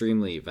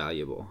extremely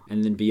valuable.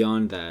 And then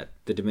beyond that,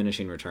 the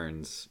diminishing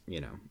returns,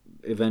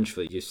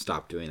 eventually you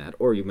stop doing that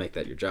or you make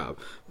that your job.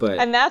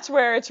 And that's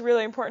where it's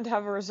really important to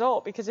have a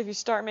result, because if you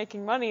start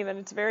making money, then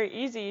it's very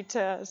easy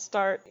to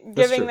start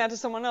giving that to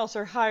someone else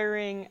or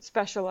hiring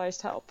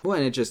specialized help. Well,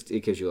 and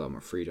it gives you a lot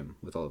more freedom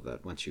with all of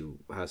that once you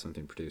have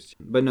something produced.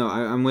 But no,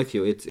 I'm with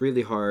you. It's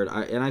really hard,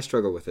 and I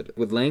struggle with it.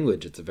 With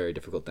language, it's a very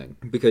difficult thing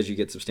because you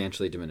get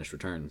substantially diminished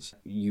returns.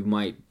 You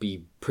might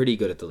be pretty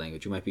good at the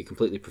language. You might be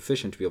completely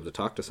proficient to be able to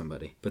talk to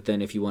somebody. But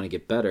then if you want to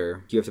get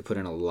better, you have to put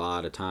in a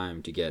lot of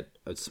time to get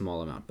a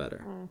small amount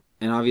better.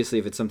 And obviously,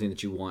 if it's something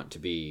that you want to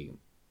be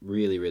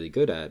really, really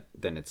good at,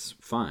 then it's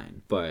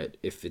fine. But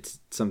if it's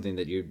something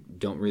that you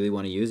don't really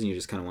want to use and you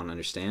just kind of want to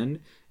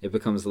understand, it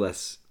becomes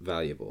less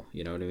valuable.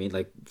 You know what I mean?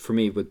 Like for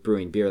me with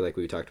brewing beer, like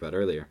we talked about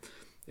earlier,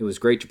 it was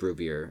great to brew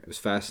beer. It was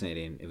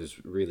fascinating. It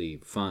was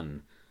really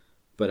fun.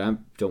 But I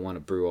don't want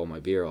to brew all my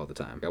beer all the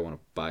time. I want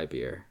to buy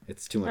beer.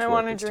 It's too much work. I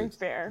want to drink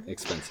beer.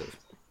 Expensive.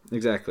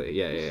 Exactly.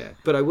 Yeah.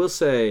 But I will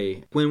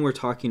say, when we're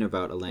talking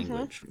about a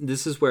language,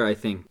 this is where I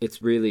think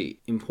it's really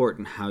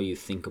important how you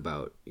think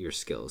about your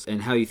skills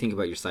and how you think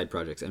about your side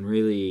projects and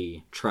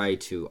really try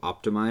to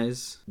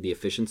optimize the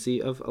efficiency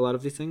of a lot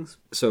of these things.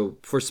 So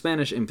for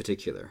Spanish in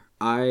particular,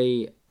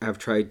 I have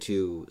tried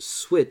to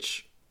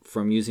switch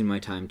from using my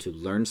time to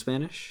learn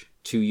Spanish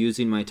to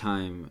using my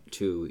time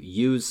to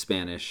use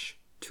Spanish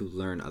to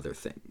learn other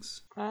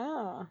things.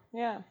 Ah,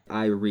 yeah.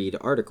 I read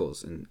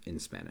articles in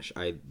Spanish.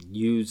 I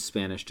use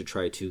Spanish to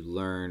try to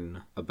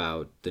learn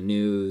about the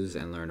news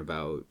and learn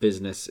about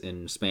business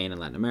in Spain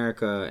and Latin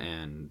America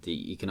and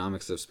the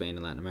economics of Spain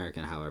and Latin America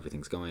and how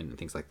everything's going and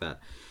things like that.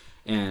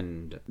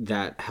 And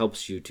that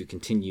helps you to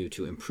continue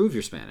to improve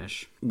your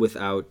Spanish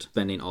without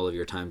spending all of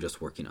your time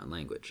just working on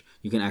language.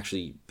 You can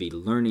actually be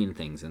learning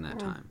things in that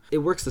time. It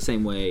works the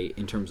same way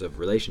in terms of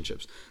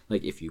relationships.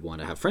 Like if you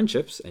want to have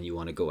friendships and you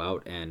want to go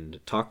out and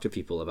talk to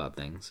people about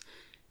things,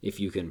 if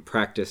you can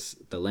practice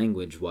the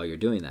language while you're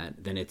doing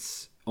that, then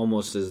it's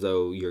almost as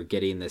though you're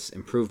getting this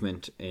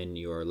improvement in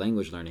your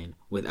language learning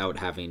without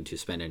having to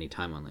spend any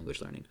time on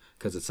language learning,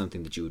 because it's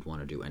something that you would want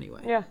to do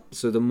anyway. Yeah.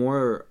 So the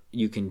more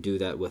you can do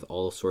that with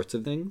all sorts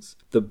of things,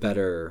 the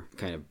better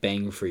kind of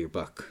bang for your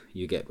buck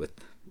you get with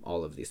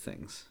all of these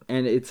things.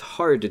 And it's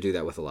hard to do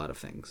that with a lot of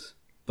things.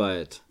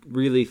 But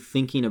really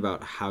thinking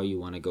about how you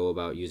want to go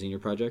about using your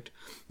project,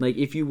 like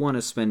if you want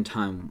to spend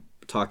time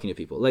talking to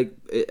people, like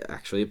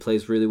it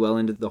plays really well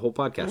into the whole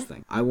podcast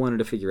thing. I wanted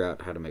to figure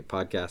out how to make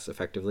podcasts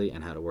effectively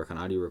and how to work on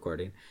audio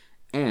recording.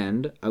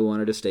 And I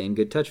wanted to stay in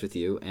good touch with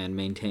you and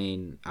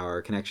maintain our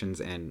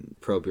connections and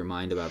probe your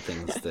mind about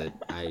things that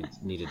I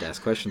needed to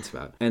ask questions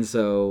about. And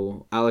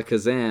so,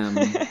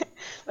 alakazam.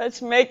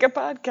 Let's make a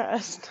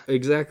podcast.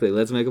 Exactly.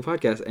 Let's make a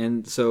podcast.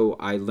 And so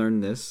I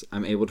learned this.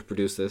 I'm able to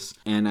produce this.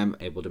 And I'm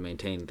able to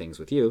maintain things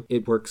with you.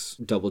 It works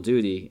double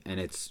duty and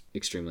it's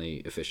extremely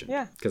efficient.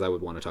 Yeah. Because I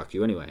would want to talk to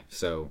you anyway.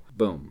 So,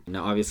 boom.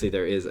 Now, obviously,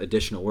 there is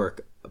additional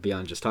work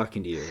beyond just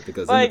talking to you that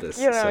goes into this.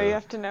 You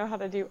have to know how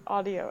to do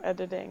audio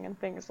editing and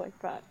things like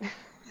that.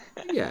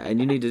 Yeah, and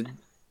you need to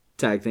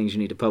tag things, you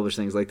need to publish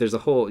things. Like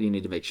you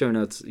need to make show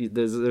notes.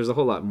 There's a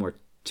whole lot more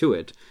to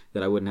it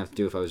that I wouldn't have to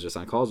do if I was just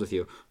on calls with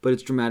you. But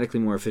it's dramatically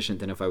more efficient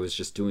than if I was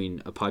just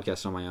doing a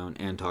podcast on my own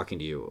and talking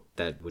to you.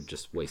 That would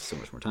just waste so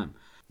much more time.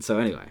 So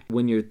anyway,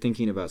 when you're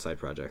thinking about side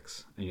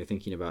projects and you're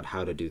thinking about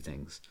how to do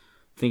things,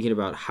 thinking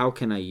about how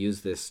can I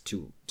use this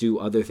to do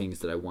other things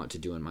that I want to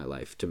do in my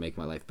life to make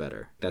my life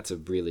better. That's a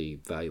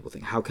really valuable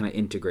thing. How can I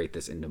integrate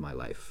this into my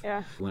life?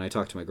 Yeah. When I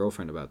talk to my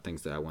girlfriend about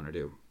things that I want to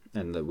do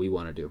and that we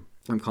want to do,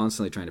 I'm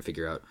constantly trying to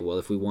figure out, well,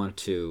 if we want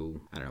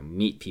to,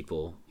 meet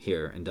people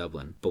here in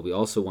Dublin, but we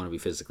also want to be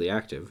physically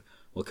active,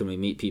 well, can we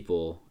meet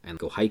people and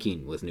go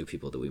hiking with new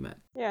people that we met?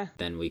 Yeah.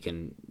 Then we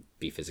can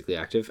be physically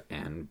active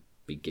and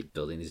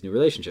building these new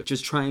relationships.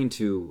 Just trying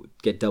to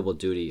get double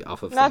duty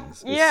off of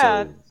things.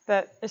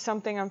 That is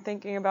something I'm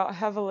thinking about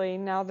heavily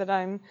now that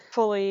I'm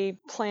fully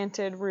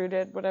planted,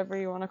 rooted, whatever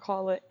you want to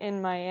call it,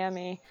 in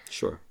Miami.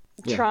 Sure.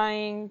 Yeah.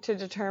 Trying to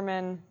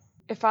determine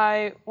if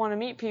I want to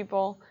meet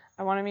people,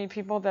 I want to meet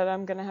people that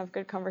I'm going to have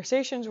good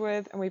conversations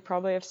with, and we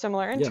probably have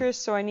similar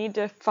interests, so I need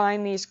to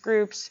find these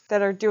groups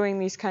that are doing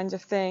these kinds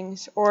of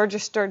things, or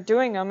just start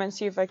doing them and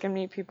see if I can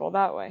meet people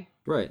that way.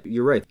 Right.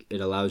 You're right.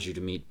 It allows you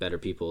to meet better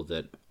people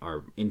that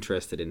are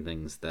interested in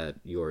things that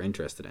you're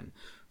interested in.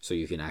 So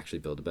you can actually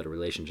build a better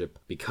relationship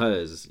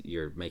because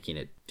you're making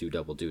it do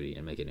double duty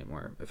and making it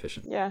more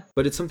efficient. Yeah.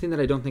 But it's something that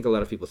I don't think a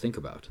lot of people think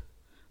about.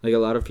 Like a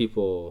lot of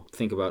people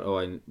think about,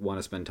 I want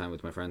to spend time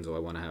with my friends, I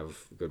want to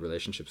have good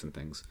relationships and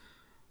things.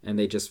 And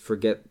they just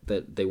forget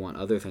that they want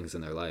other things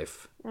in their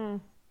life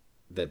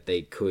that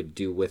they could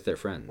do with their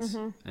friends.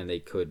 Mm-hmm. And they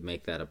could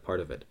make that a part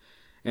of it.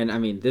 And I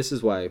mean, this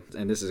is why,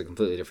 and this is a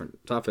completely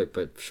different topic,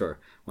 but sure,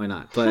 why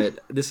not? But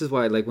this is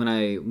why, like, when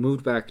I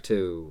moved back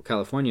to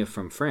California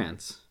from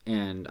France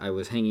and I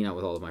was hanging out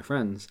with all of my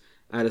friends,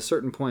 at a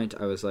certain point,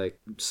 I was like,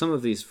 some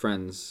of these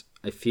friends,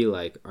 I feel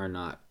like, are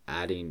not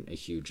adding a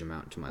huge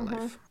amount to my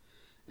life.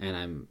 And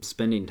I'm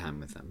spending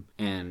time with them.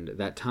 And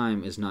that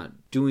time is not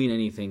doing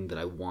anything that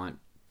I want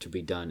to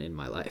be done in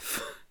my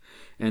life.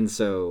 And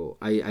so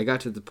I got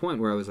to the point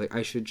where I was like,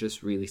 I should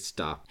just really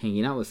stop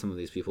hanging out with some of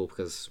these people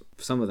because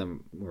some of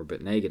them were a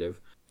bit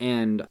negative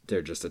and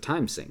they're just a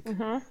time sink.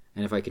 Mm-hmm.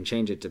 And if I can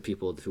change it to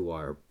people who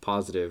are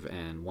positive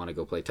and want to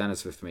go play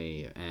tennis with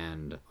me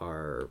and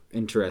are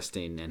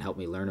interesting and help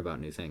me learn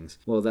about new things,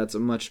 well, that's a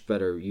much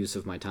better use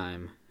of my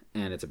time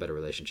and it's a better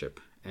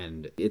relationship.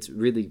 And it's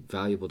really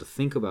valuable to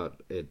think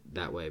about it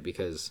that way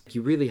because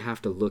you really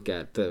have to look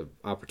at the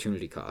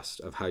opportunity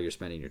cost of how you're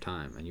spending your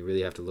time. And you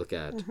really have to look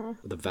at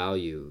the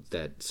value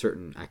that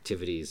certain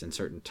activities and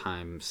certain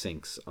time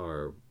sinks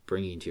are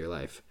bringing to your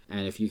life.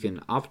 And if you can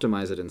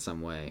optimize it in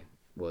some way,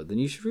 well, then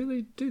you should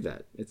really do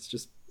that. It's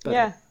just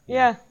better.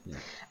 Yeah,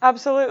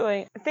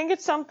 absolutely. I think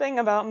it's something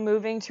about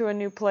moving to a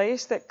new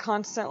place that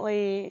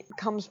constantly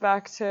comes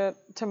back to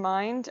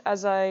mind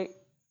as I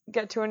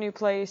get to a new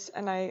place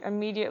and I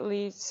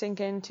immediately sink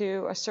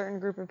into a certain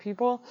group of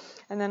people,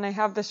 and then I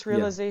have this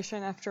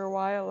realization after a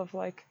while of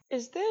like,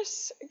 is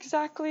this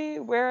exactly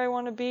where I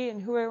want to be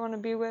and who I want to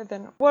be with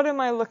and what am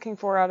I looking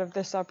for out of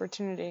this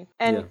opportunity?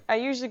 And I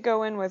usually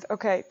go in with,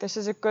 okay, this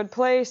is a good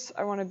place,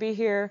 I want to be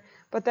here,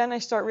 but then I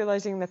start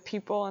realizing the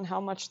people and how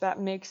much that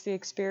makes the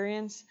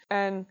experience.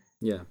 And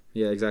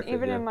exactly.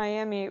 Even in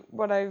Miami,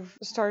 what I've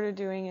started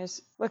doing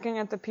is looking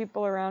at the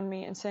people around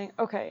me and saying,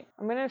 okay,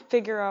 I'm going to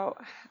figure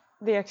out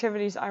the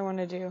activities I want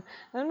to do.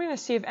 And I'm going to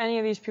see if any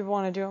of these people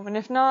want to do them. And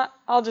if not,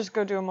 I'll just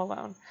go do them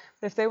alone.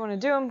 But if they want to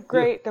do them,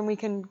 great, then we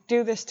can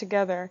do this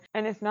together.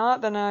 And if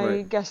not, then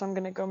I guess I'm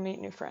going to go meet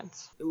new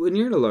friends. When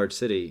you're in a large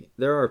city,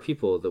 there are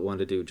people that want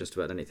to do just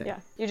about anything. Yeah,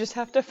 you just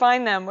have to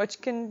find them,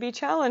 which can be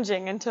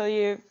challenging until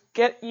you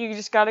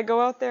just got to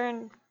go out there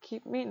and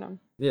keep meeting them.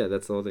 Yeah,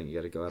 that's the whole thing. You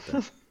got to go out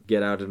there.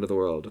 Get out into the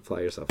world,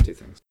 apply yourself to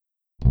things.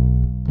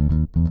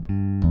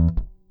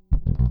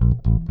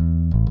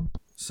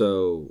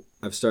 So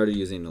I've started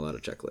using a lot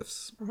of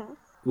checklists. Mm-hmm.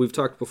 We've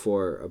talked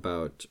before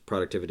about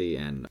productivity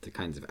and the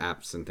kinds of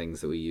apps and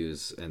things that we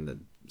use and the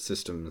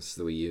systems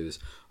that we use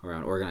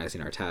around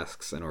organizing our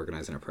tasks and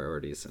organizing our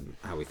priorities and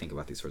how we think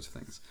about these sorts of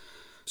things.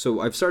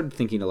 So I've started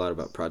thinking a lot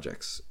about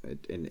projects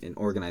and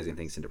organizing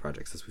things into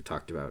projects, as we've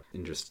talked about,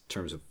 in just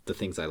terms of the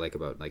things I like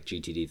about like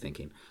GTD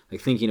thinking.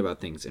 Like thinking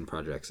about things in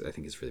projects I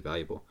think is really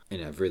valuable.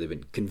 And I've really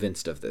been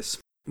convinced of this.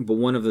 But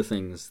one of the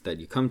things that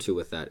you come to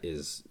with that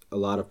is a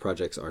lot of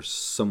projects are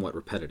somewhat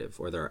repetitive,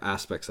 or there are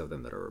aspects of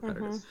them that are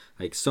repetitive.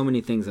 Like so many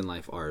things in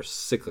life are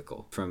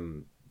cyclical,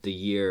 from the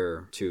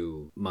year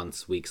to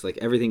months, weeks. Like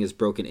everything is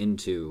broken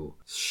into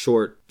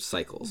short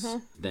cycles,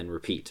 then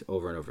repeat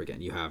over and over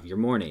again. You have your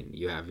morning,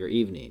 you have your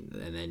evening,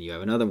 and then you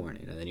have another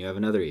morning, and then you have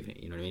another evening.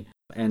 You know what I mean?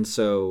 And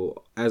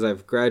so as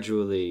I've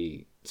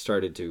gradually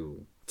started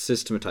to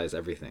systematize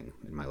everything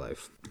in my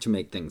life to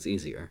make things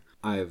easier,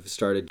 I've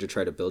started to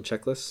try to build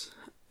checklists.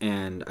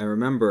 And I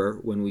remember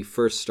when we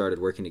first started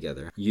working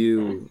together,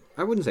 you,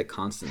 I wouldn't say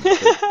constantly,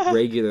 but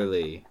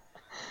regularly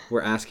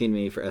were asking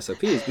me for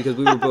SOPs, because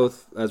we were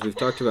both, as we've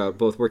talked about,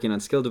 both working on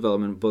skill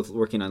development, both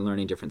working on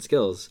learning different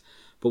skills,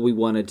 but we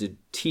wanted to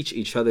teach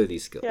each other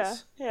these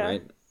skills,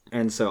 right?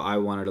 And so I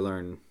wanted to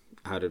learn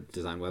how to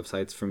design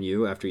websites from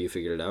you after you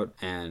figured it out,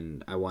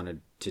 and I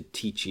wanted to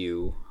teach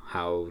you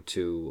how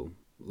to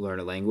learn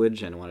a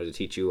language, and I wanted to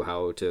teach you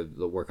how to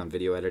work on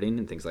video editing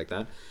and things like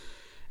that.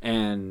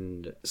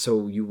 And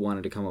so you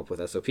wanted to come up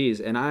with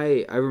SOPs. And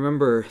I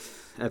remember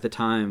at the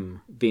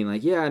time being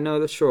like, yeah, no,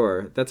 that's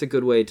sure. That's a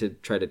good way to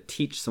try to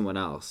teach someone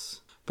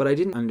else. But I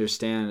didn't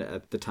understand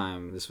at the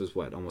time, this was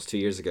almost 2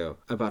 years ago,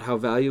 about how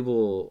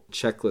valuable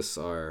checklists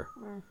are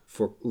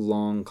for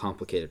long,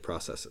 complicated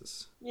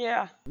processes.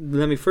 Yeah.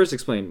 Let me first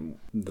explain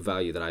the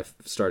value that I've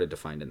started to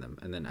find in them,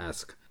 and then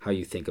ask how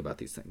you think about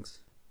these things.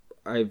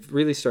 I've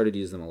really started to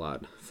use them a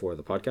lot for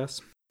the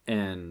podcast.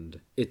 And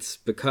it's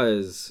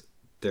because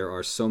there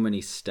are so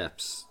many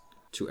steps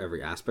to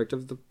every aspect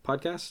of the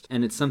podcast,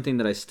 and it's something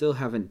that I still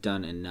haven't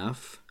done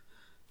enough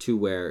to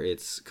where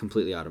it's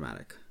completely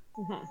automatic.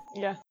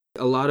 Yeah.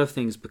 A lot of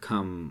things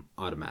become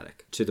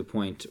automatic to the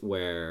point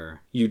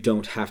where you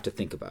don't have to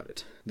think about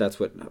it. That's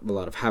what a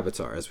lot of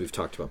habits are, as we've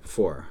talked about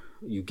before.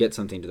 You get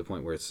something to the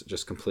point where it's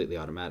just completely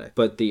automatic.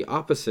 But the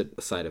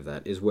opposite side of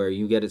that is where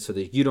you get it so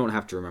that you don't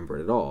have to remember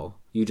it at all.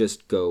 You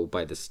just go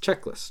by this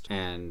checklist.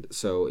 And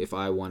so if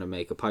I want to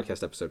make a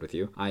podcast episode with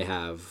you, I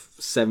have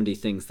 70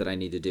 things that I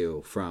need to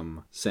do,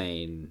 from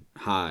saying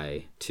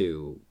hi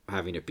to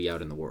having it be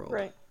out in the world.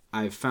 Right.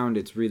 I've found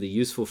it's really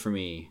useful for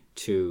me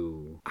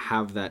to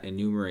have that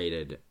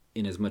enumerated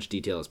in as much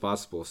detail as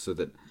possible, so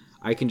that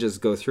I can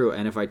just go through,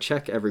 and if I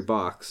check every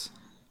box,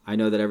 I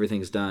know that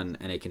everything's done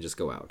and it can just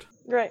go out.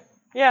 Right.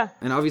 Yeah.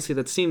 And obviously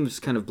that seems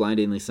kind of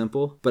blindingly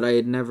simple, but I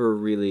had never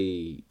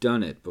really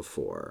done it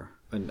before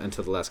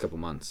until the last couple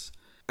months.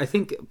 I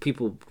think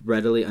people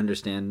readily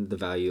understand the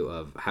value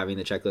of having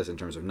the checklist in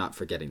terms of not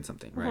forgetting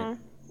something, right?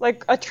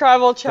 Like a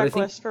travel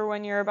checklist for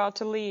when you're about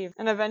to leave,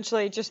 and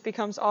eventually it just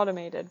becomes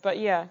automated. But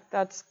yeah,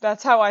 that's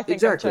how I think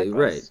exactly, of checklists.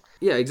 Right.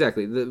 Yeah,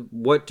 exactly.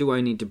 What do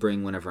I need to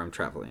bring whenever I'm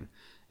traveling?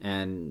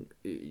 And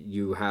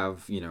you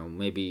have,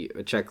 maybe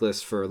a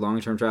checklist for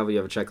long-term travel. You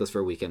have a checklist for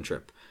a weekend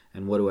trip.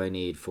 And what do I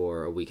need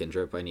for a weekend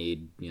trip? I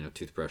need,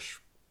 toothbrush,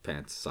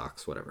 pants,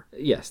 socks, whatever.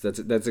 Yes,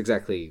 that's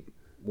exactly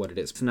what it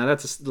is. So now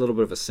that's a little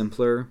bit of a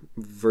simpler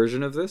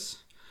version of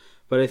this.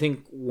 But I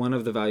think one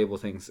of the valuable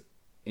things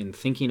in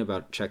thinking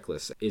about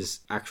checklists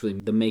is actually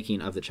the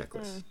making of the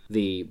checklist.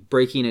 The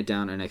breaking it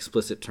down in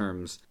explicit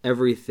terms,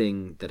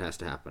 everything that has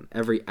to happen,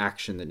 every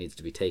action that needs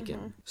to be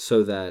taken,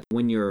 so that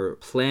when you're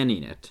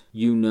planning it,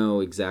 you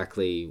know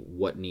exactly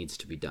what needs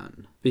to be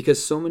done.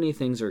 Because so many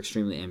things are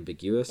extremely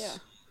ambiguous,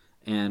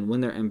 and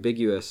when they're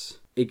ambiguous,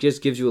 it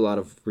just gives you a lot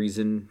of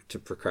reason to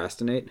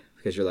procrastinate,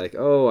 because you're like,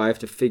 oh, I have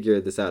to figure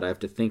this out, I have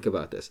to think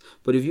about this.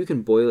 But if you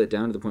can boil it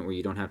down to the point where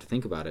you don't have to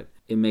think about it,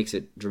 it makes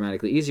it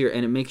dramatically easier,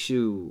 and it makes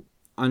you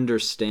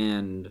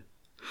understand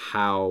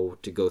how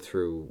to go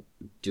through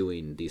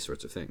doing these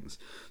sorts of things.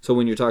 So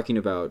when you're talking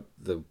about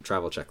the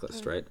travel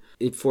checklist, right,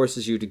 it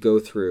forces you to go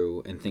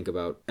through and think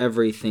about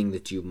everything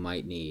that you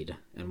might need,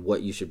 and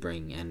what you should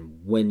bring, and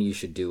when you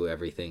should do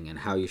everything, and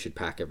how you should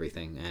pack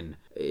everything. And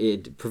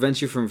it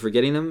prevents you from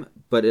forgetting them,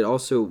 but it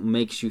also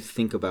makes you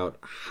think about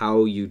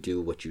how you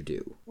do what you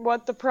do.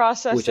 What the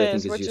process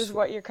is, which useful. is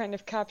what you're kind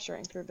of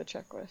capturing through the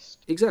checklist.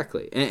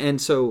 Exactly.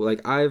 And so,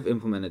 like, I've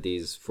implemented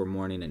these for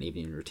morning and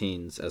evening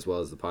routines, as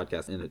well as the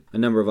podcast, and a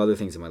number of other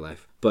things in my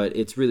life. But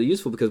it's really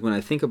useful because when I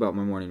think about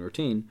my morning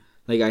routine,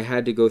 like, I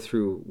had to go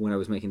through, when I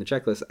was making the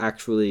checklist,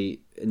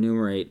 actually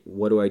enumerate,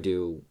 what do I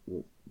do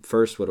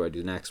first, what do I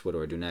do next, what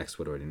do I do next,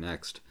 what do I do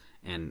next,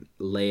 and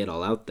lay it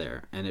all out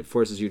there. And it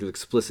forces you to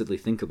explicitly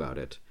think about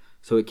it.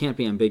 So it can't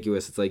be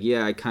ambiguous. It's like,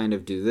 yeah, I kind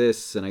of do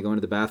this, and I go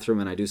into the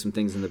bathroom, and I do some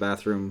things in the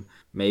bathroom.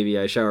 Maybe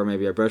I shower,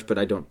 maybe I brush, but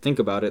I don't think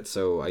about it,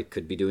 so I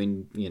could be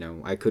doing,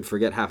 I could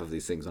forget half of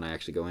these things when I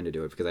actually go in to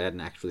do it, because I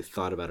hadn't actually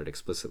thought about it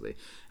explicitly.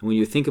 And when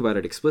you think about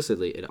it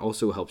explicitly, it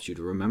also helps you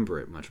to remember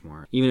it much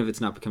more. Even if it's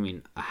not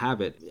becoming a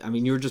habit, I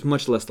mean, you're just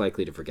much less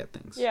likely to forget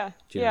things. Yeah,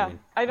 Do you know what I mean?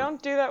 I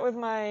don't do that with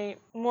my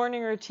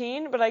morning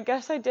routine, but I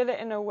guess I did it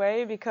in a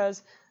way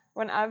because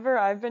whenever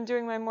I've been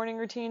doing my morning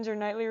routines or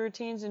nightly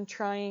routines and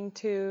trying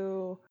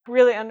to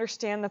really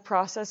understand the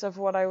process of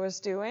what I was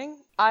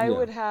doing, I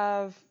would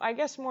have, I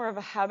guess, more of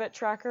a habit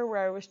tracker where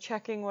I was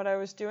checking what I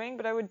was doing,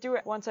 but I would do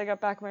it once I got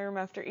back in my room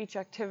after each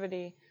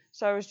activity.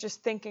 So I was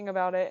just thinking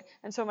about it.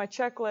 And so my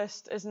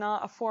checklist is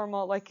not a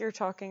formal, like you're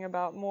talking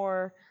about,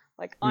 more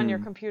like on your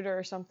computer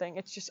or something.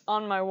 It's just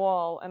on my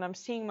wall, and I'm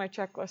seeing my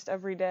checklist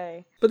every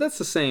day. But that's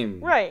the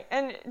same. Right,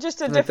 and just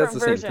a different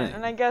version.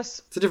 And I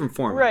guess it's a different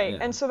format. Right,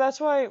 and so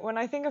that's why when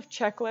I think of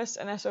checklists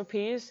and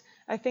SOPs,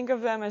 I think of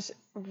them as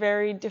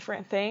very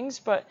different things,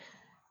 but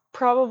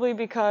probably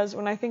because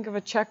when I think of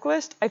a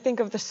checklist, I think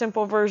of the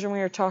simple version we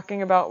were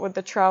talking about with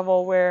the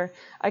travel, where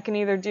I can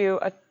either do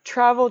a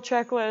travel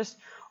checklist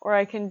or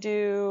I can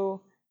do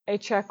a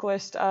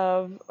checklist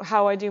of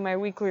how I do my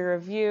weekly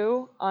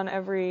review on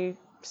every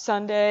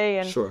Sunday,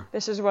 and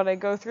this is what I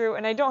go through,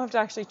 and I don't have to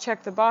actually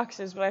check the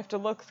boxes, but I have to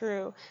look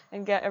through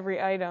and get every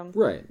item.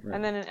 Right.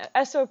 And then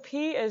an SOP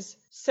is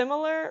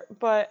similar,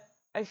 but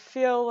I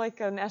feel like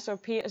an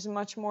SOP is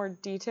much more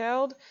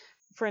detailed.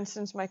 For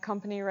instance, my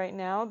company right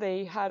now,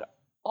 they had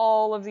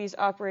all of these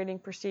operating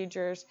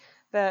procedures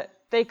that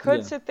they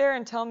could sit there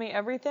and tell me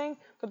everything,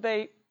 but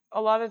they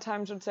a lot of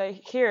times would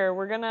say, here,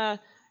 we're going to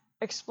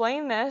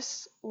explain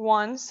this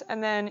once,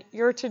 and then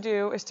your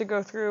to-do is to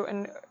go through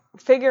and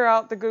figure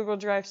out the Google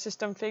Drive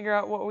system, figure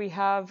out what we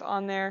have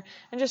on there,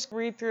 and just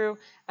read through,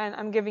 and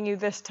I'm giving you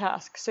this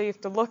task. So you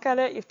have to look at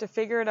it, you have to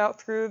figure it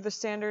out through the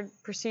standard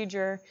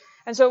procedure.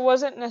 And so it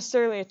wasn't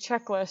necessarily a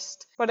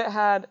checklist, but it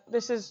had,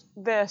 this is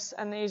this,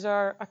 and these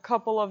are a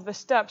couple of the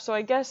steps. So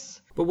I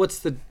guess... But what's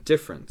the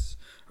difference?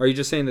 Are you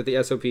just saying that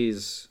the SOP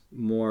is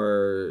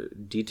more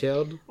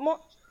detailed? More...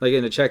 Like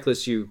in a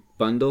checklist, you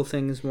bundle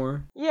things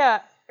more?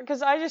 Yeah,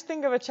 because I just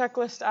think of a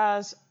checklist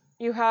as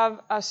you have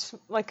a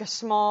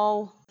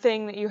small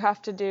thing that you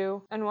have to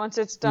do, and once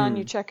it's done,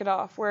 you check it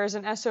off. Whereas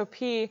an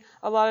SOP, a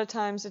lot of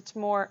times it's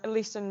more, at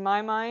least in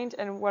my mind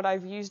and what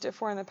I've used it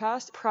for in the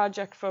past,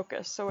 project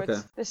focused. So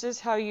it's, this is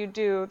how you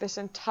do this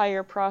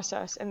entire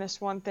process in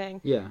this one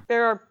thing. Yeah.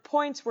 There are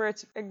points where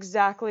it's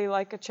exactly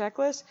like a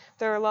checklist.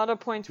 There are a lot of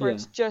points where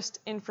it's just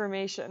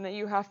information that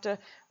you have to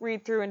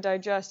read through and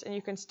digest, and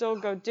you can still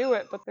go do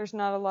it, but there's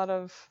not a lot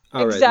of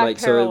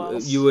exact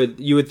parallels. So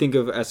you would think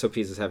of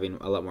SOPs as having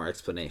a lot more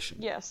explanation.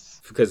 Yes.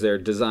 Because they're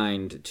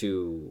designed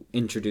to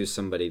introduce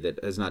somebody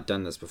that has not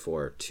done this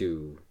before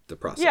to the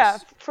process. Yeah,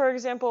 for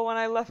example, when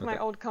I left my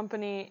old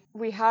company,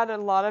 we had a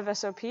lot of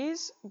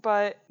SOPs,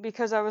 but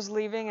because I was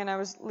leaving and I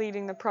was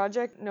leading the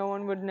project, no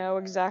one would know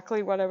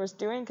exactly what I was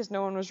doing because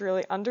no one was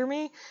really under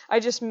me. I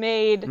just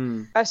made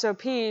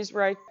SOPs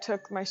where I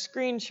took my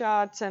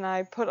screenshots and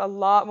I put a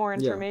lot more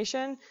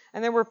information,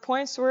 and there were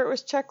points where it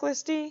was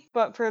checklisty,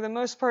 but for the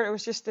most part, it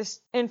was just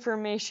this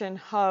information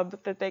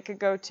hub that they could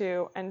go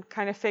to and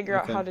kind of figure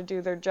out how to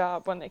do their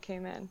job when they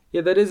came in.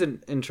 Yeah, that is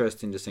an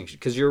interesting distinction,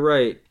 because you're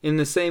right. In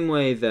the same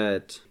way that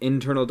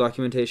internal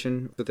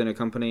documentation within a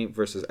company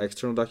versus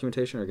external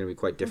documentation are going to be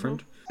quite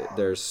different.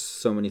 There's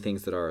so many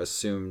things that are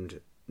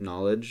assumed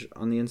knowledge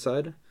on the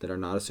inside that are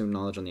not assumed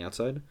knowledge on the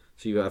outside.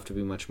 So you have to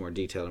be much more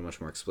detailed and much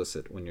more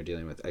explicit when you're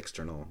dealing with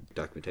external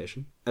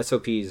documentation.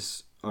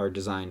 SOPs are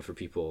designed for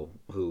people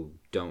who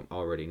don't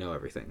already know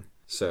everything.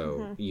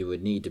 So you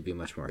would need to be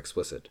much more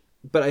explicit.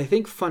 But I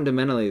think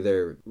fundamentally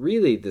they're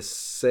really the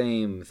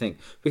same thing.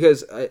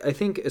 Because I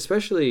think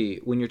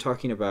especially when you're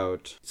talking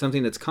about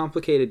something that's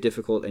complicated,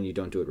 difficult, and you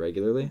don't do it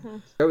regularly.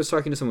 I was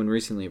talking to someone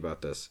recently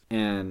about this,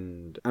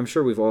 and I'm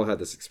sure we've all had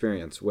this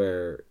experience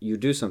where you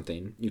do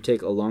something, you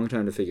take a long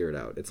time to figure it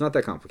out. It's not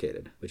that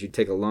complicated, but you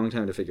take a long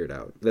time to figure it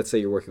out. Let's say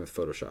you're working with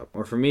Photoshop.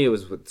 Or for me, it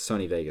was with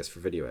Sony Vegas for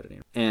video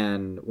editing.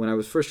 And when I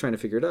was first trying to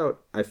figure it out,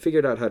 I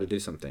figured out how to do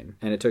something.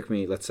 And it took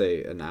me, let's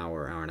say, an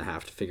hour and a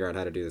half to figure out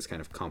how to do this kind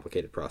of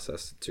complicated process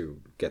to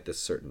get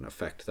this certain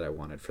effect that I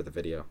wanted for the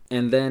video.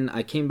 And then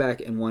I came back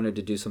and wanted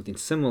to do something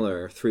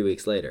similar 3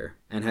 weeks later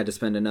and had to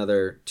spend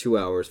another 2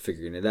 hours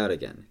figuring it out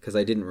again because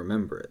I didn't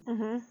remember it.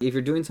 If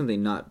you're doing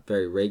something not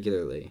very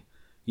regularly,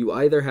 you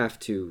either have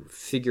to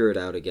figure it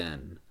out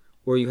again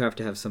or you have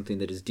to have something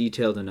that is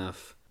detailed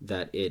enough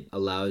that it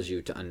allows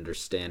you to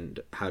understand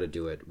how to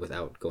do it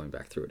without going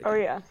back through it again. Oh,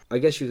 yeah. I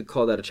guess you could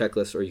call that a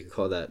checklist or you could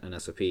call that an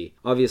SOP.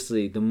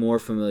 Obviously, the more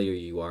familiar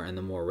you are and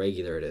the more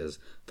regular it is,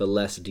 the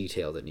less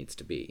detailed it needs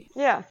to be.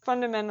 Yeah,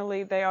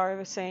 fundamentally they are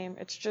the same.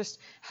 It's just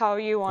how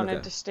you want to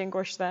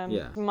distinguish them.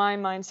 Yeah. My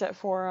mindset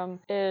for them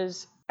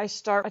is I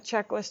start a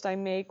checklist I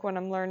make when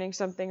I'm learning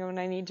something and when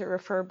I need to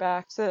refer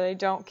back so that I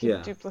don't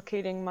keep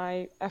duplicating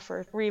my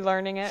effort,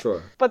 relearning it.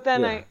 Sure. But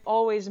then I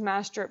always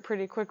master it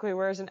pretty quickly,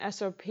 whereas an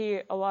SOP,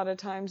 a lot of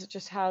times it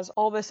just has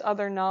all this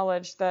other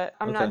knowledge that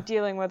I'm not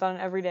dealing with on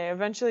every day.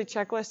 Eventually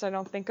checklists I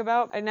don't think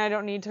about, and I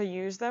don't need to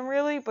use them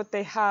really, but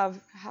they have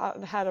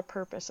had a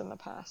purpose in the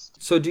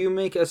past. So do you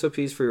make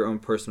SOPs for your own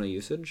personal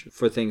usage,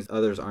 for things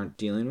others aren't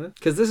dealing with?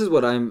 Because this is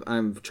what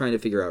I'm trying to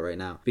figure out right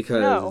now. Because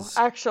no,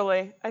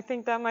 actually, I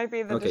think that might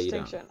be the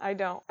distinction. I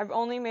don't. I've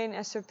only made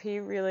an SOP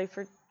really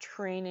for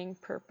training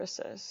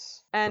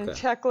purposes. And Okay.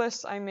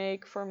 checklists I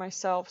make for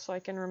myself so I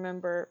can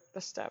remember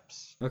the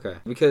steps. Okay.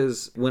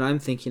 Because when I'm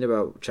thinking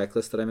about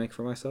checklists that I make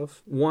for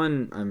myself,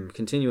 one, I'm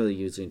continually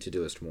using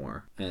Todoist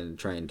more and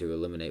trying to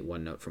eliminate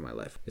OneNote from my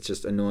life. It's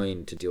just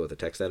annoying to deal with a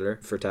text editor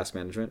for task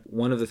management.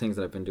 One of the things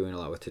that I've been doing a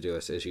lot with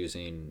Todoist is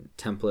using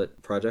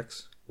template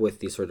projects with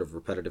these sort of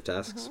repetitive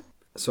tasks.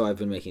 So I've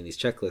been making these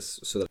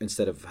checklists so that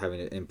instead of having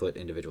to input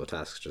individual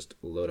tasks, just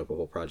load up a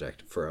whole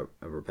project for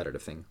a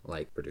repetitive thing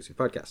like producing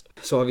a podcast.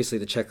 So obviously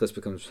the checklist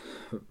becomes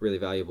really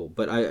valuable.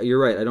 But you're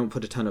right, I don't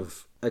put a ton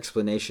of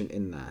explanation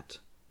in that.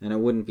 And it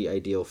wouldn't be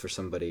ideal for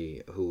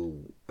somebody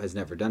who has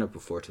never done it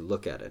before to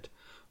look at it.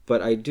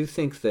 But I do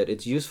think that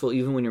it's useful,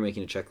 even when you're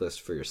making a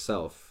checklist for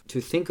yourself,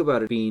 to think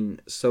about it being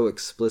so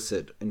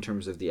explicit in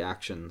terms of the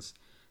actions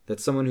that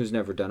someone who's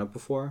never done it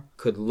before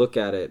could look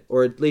at it,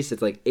 or at least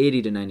it's like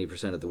 80 to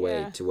 90% of the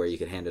way to where you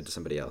could hand it to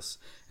somebody else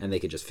and they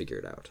could just figure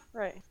it out.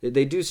 Right.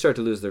 They do start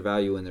to lose their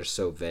value when they're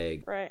so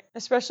vague. Right.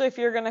 Especially if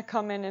you're going to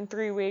come in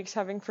 3 weeks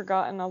having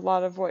forgotten a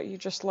lot of what you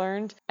just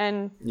learned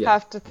and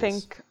have to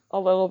think a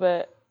little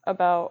bit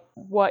about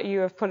what you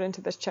have put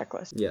into this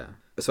checklist. Yeah.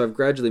 So I've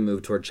gradually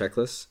moved toward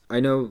checklists. I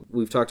know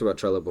we've talked about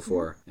Trello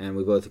before, and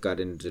we both got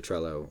into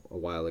Trello a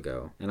while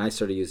ago, and I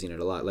started using it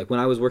a lot. Like when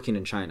I was working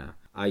in China,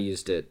 I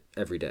used it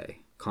every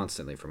day,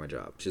 constantly for my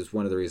job, which is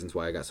one of the reasons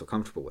why I got so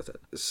comfortable with it.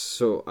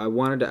 So I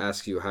wanted to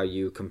ask you how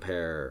you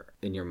compare,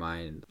 in your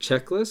mind,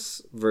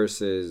 checklists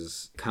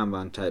versus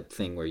Kanban type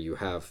thing where you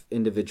have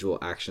individual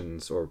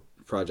actions or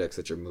projects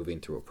that you're moving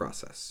through a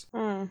process.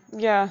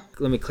 Yeah.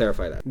 Let me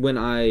clarify that. When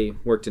I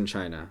worked in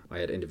China, I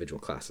had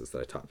individual classes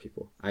that I taught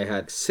people. I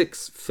had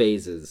 6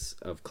 phases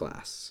of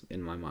class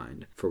in my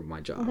mind for my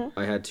job.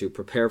 I had to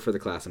prepare for the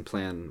class and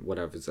plan what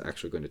I was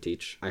actually going to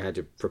teach. I had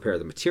to prepare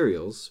the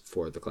materials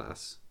for the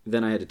class.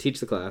 Then I had to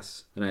teach the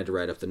class, and I had to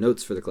write up the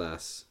notes for the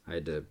class. I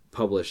had to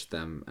publish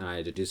them, and I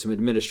had to do some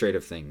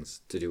administrative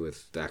things to do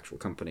with the actual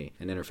company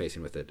and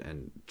interfacing with it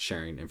and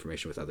sharing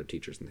information with other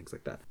teachers and things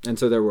like that. And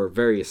so there were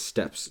various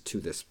steps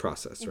to this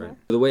process, right?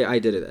 The way I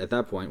did it at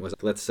that point was,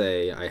 let's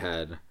say I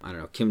had, I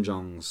don't know, Kim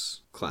Jong's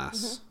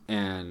class,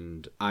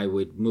 and I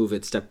would move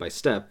it step by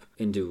step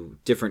into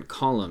different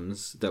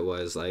columns that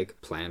was like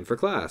plan for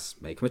class,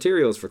 make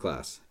materials for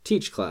class,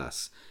 teach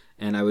class,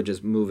 and I would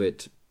just move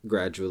it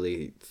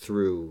gradually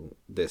through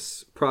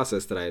this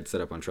process that I had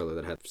set up on Trello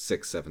that had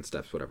 6, 7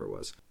 steps, whatever it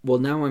was. Well,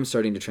 now I'm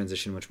starting to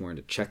transition much more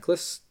into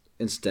checklists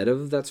instead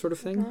of that sort of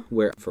thing,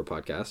 where for a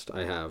podcast,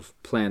 I have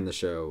plan the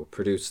show,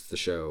 produce the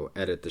show,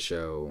 edit the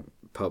show,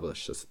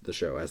 publish the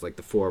show as like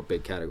the 4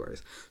 big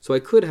categories. So I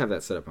could have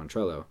that set up on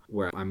Trello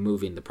where I'm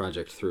moving the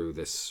project through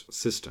this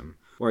system,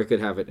 or I could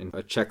have it in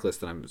a checklist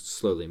that I'm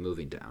slowly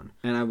moving down.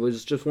 And I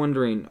was just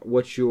wondering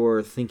what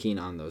your thinking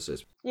on those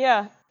is.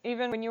 Yeah.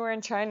 Even when you were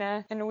in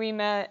China and we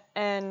met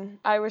and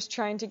I was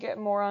trying to get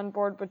more on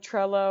board with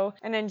Trello,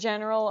 and in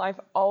general, I've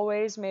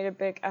always made a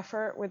big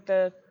effort with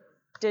the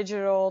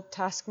digital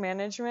task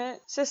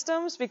management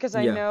systems because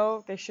I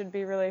know they should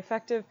be really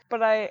effective,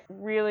 but I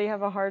really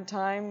have a hard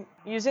time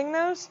using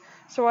those.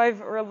 So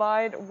I've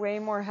relied way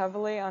more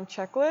heavily on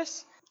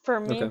checklists. For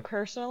me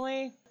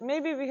personally,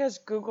 maybe because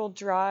Google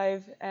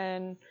Drive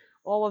and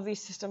all of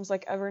these systems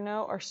like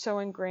Evernote are so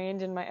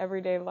ingrained in my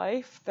everyday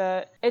life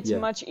that it's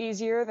much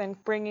easier than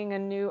bringing a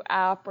new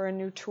app or a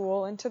new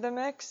tool into the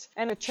mix.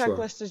 And a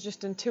checklist is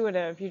just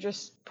intuitive. You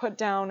just put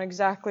down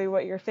exactly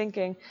what you're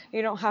thinking.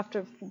 You don't have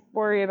to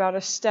worry about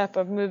a step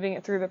of moving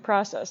it through the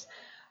process.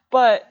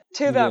 But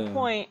to that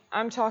point,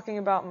 I'm talking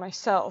about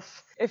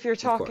myself. If you're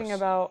talking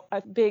about a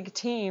big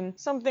team,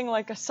 something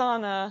like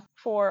Asana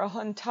for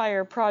an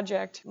entire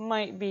project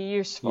might be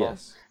useful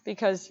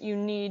because you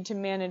need to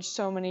manage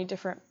so many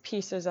different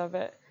pieces of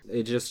it.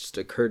 It just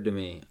occurred to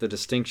me, the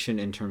distinction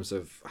in terms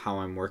of how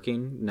I'm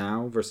working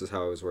now versus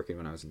how I was working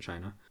when I was in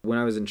China. When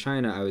I was in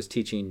China, I was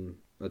teaching,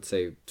 let's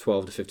say,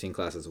 12 to 15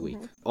 classes a week.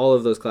 All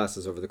of those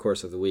classes over the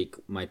course of the week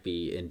might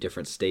be in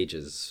different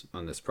stages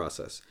on this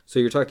process. So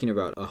you're talking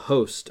about a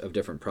host of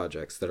different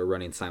projects that are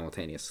running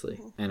simultaneously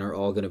and are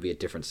all going to be at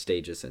different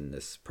stages in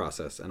this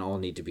process and all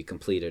need to be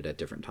completed at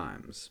different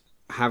times.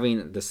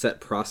 Having the set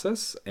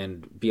process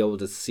and be able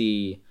to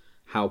see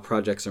how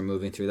projects are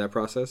moving through that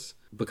process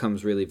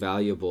becomes really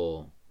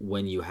valuable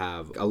when you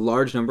have a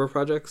large number of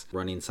projects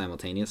running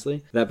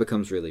simultaneously. That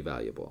becomes really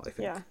valuable, I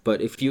think. Yeah.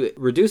 But if you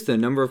reduce the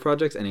number of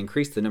projects and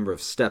increase the number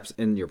of steps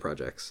in your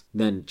projects,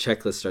 then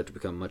checklists start to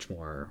become much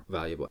more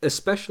valuable,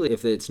 especially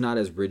if it's not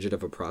as rigid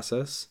of a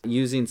process.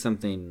 Using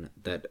something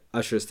that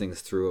ushers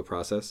things through a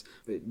process,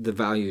 the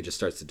value just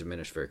starts to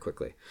diminish very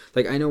quickly.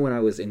 Like I know when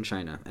I was in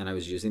China and I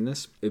was using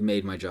this, it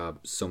made my job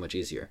so much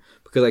easier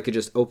because I could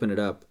just open it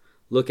up,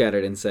 look at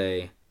it and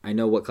say, I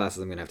know what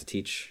classes I'm going to have to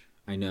teach.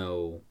 I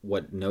know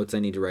what notes I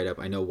need to write up.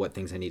 I know what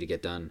things I need to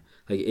get done.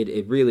 Like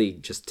it really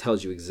just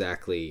tells you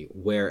exactly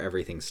where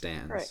everything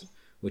stands,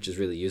 which is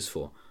really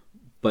useful.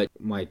 But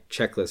my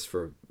checklist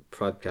for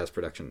podcast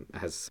production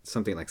has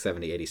something like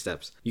 70, 80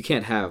 steps. You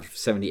can't have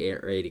 70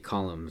 or 80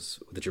 columns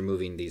that you're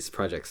moving these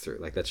projects through.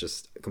 Like, that's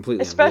just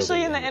completely Especially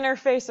in unwieldy. the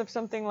interface of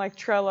something like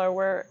Trello,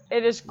 where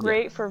it is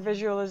great for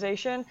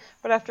visualization,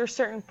 but after a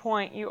certain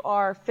point, you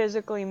are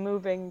physically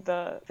moving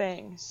the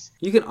things.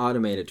 You can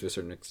automate it to a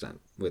certain extent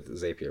with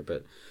Zapier,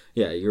 but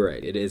yeah, you're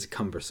right. It is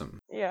cumbersome.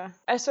 Yeah.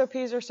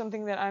 SOPs are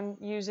something that I'm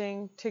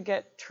using to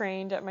get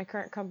trained at my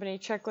current company.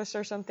 Checklists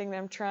are something that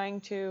I'm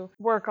trying to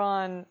work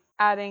on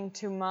adding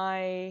to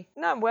my,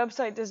 not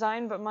website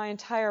design, but my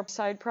entire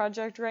side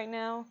project right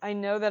now. I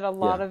know that a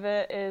lot of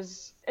it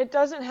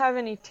doesn't have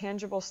any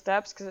tangible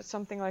steps because it's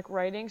something like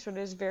writing, so it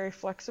is very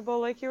flexible,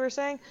 like you were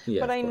saying. Yeah,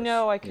 but I of course.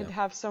 know I could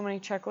have so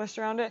many checklists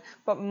around it.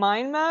 But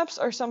mind maps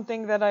are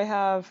something that I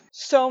have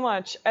so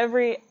much.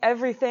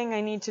 Everything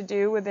I need to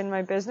do within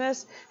my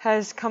business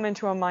has come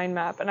into a mind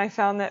map. And I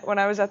found that when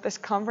I was at this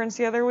conference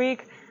the other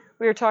week,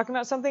 we were talking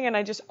about something and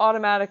I just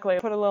automatically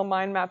put a little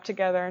mind map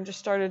together and just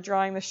started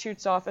drawing the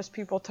shoots off as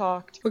people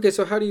talked. Okay,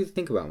 so how do you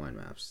think about mind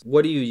maps?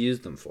 What do you use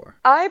them for?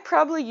 I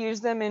probably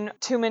use them in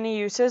too many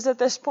uses at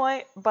this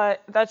point,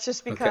 but that's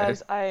just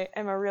because I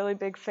am a really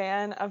big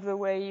fan of the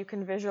way you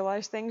can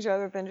visualize things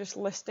rather than just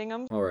listing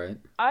them. All right.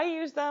 I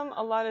use them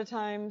a lot of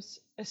times,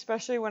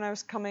 especially when I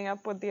was coming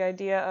up with the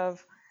idea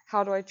of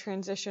how do I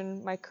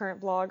transition my current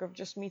blog of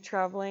just me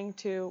traveling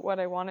to what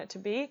I want it to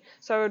be.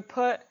 So I would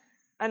put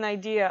an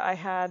idea I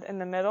had in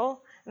the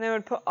middle, and then I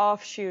would put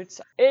offshoots.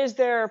 Is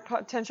there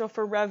potential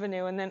for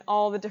revenue? And then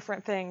all the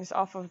different things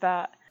off of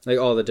that. Like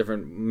all the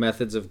different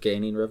methods of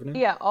gaining revenue?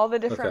 Yeah, all the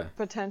different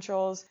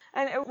potentials.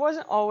 And it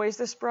wasn't always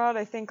this broad.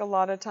 I think a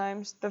lot of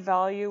times the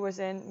value was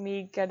in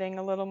me getting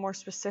a little more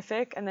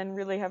specific and then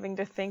really having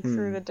to think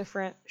through the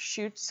different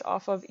shoots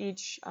off of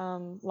each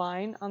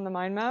line on the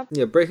mind map.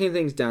 Yeah, breaking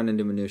things down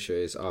into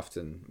minutiae is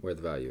often where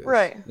the value is.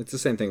 Right. It's the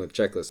same thing with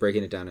checklists.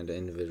 Breaking it down into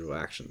individual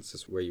actions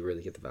is where you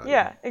really get the value.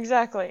 Yeah,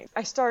 exactly.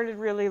 I started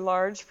really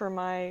large for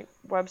my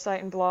website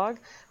and blog,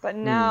 but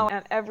now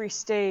at every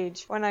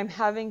stage, when I'm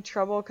having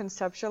trouble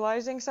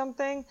conceptualizing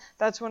something,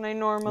 that's when I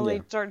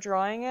normally start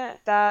drawing it.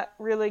 That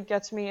really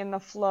gets me in the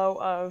flow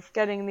of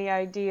getting the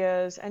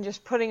ideas and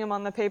just putting them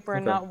on the paper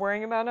and not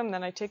worrying about them.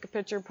 Then I take a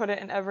picture, put it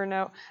in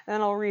Evernote, and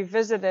then I'll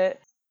revisit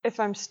it if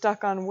I'm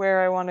stuck on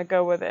where I want to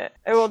go with it.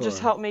 It will just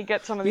help me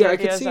get some of the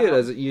ideas I could see it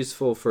as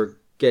useful for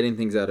getting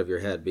things out of your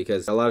head,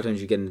 because a lot of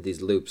times you get into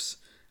these loops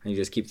and you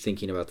just keep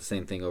thinking about the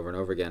same thing over and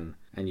over again,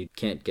 and you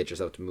can't get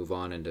yourself to move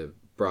on and to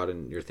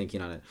broaden your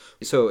thinking on it.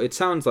 So it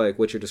sounds like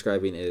what you're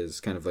describing is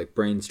kind of like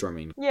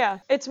brainstorming. Yeah,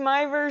 it's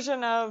my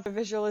version of a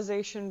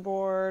visualization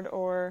board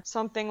or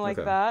something like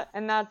that,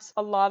 and that's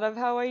a lot of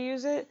how I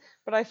use it,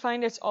 but I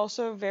find it's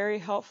also very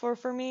helpful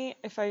for me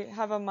if I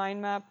have a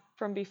mind map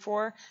from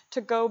before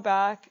to go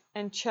back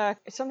and check.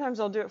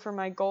 Sometimes I'll do it for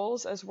my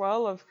goals as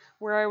well of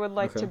where I would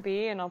like to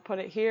be, and I'll put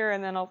it here,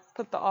 and then I'll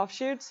put the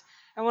offshoots.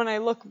 And when I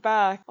look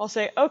back, I'll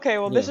say, okay,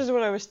 well, this is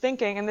what I was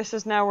thinking, and this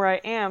is now where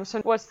I am.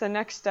 So what's the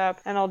next step?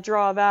 And I'll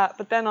draw that,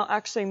 but then I'll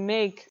actually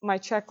make my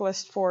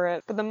checklist for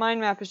it. But the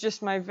mind map is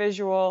just my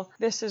visual.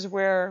 This is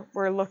where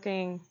we're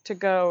looking to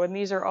go, and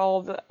these are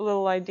all the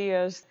little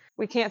ideas.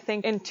 We can't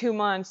think in 2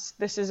 months,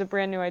 this is a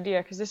brand new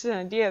idea, because this is an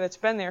idea that's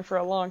been there for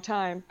a long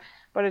time,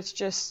 but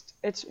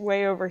it's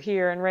way over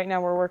here, and right now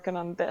we're working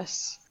on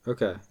this.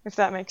 Okay. If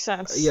that makes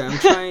sense. Yeah, I'm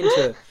trying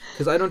to,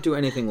 because I don't do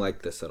anything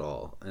like this at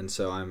all, and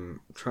so I'm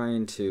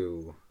trying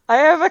to I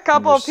have a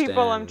couple of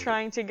people I'm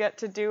trying to get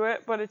to do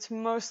it, but it's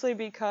mostly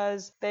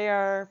because they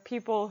are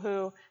people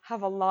who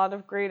have a lot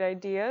of great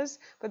ideas,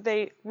 but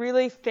they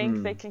really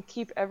think they can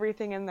keep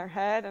everything in their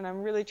head, and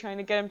I'm really trying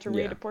to get them to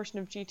read a portion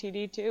of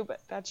GTD too,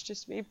 but that's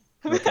just me.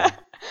 Okay.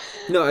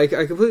 No, I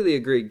completely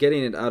agree.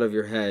 Getting it out of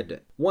your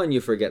head, one, you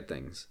forget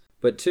things,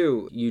 but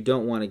two, you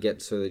don't want to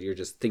get so that you're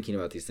just thinking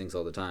about these things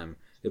all the time.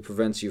 It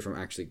prevents you from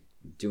actually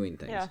doing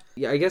things.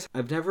 Yeah, I guess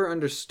I've never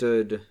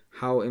understood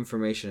how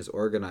information is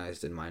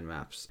organized in mind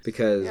maps,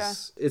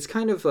 because it's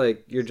kind of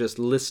like you're just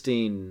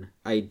listing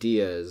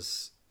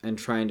ideas and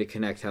trying to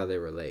connect how they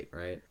relate,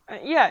 right?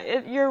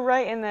 You're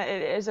right in that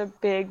it is a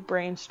big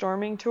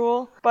brainstorming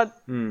tool,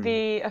 but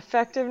the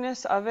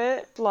effectiveness of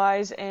it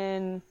lies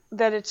in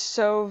that it's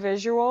so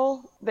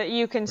visual that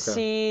you can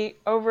see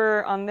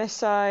over on this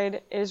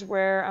side is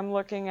where I'm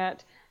looking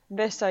at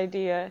this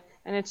idea,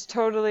 and it's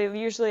totally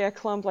usually a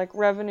clump like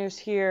revenues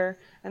here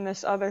and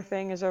this other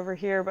thing is over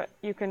here, but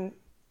you can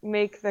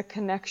make the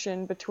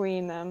connection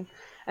between them.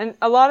 And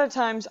a lot of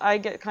times I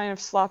get kind of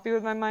sloppy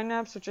with my mind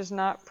maps, which is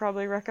not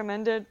probably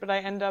recommended, but I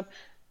end up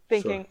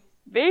thinking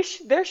there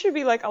should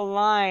be like a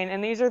line,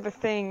 and these are the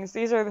things,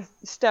 these are the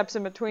steps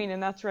in between,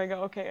 and that's where I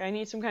go, okay, I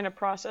need some kind of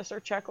process or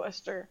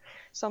checklist or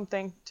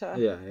something to...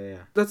 Yeah.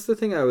 That's the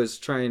thing I was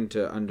trying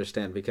to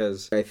understand,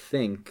 because I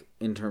think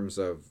in terms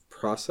of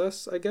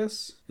process, I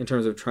guess, in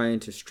terms of trying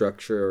to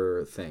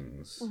structure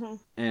things,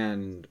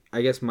 and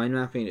I guess mind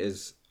mapping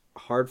is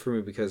hard for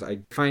me because I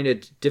find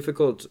it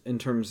difficult in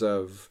terms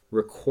of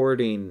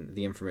recording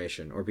the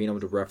information or being able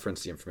to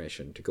reference the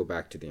information to go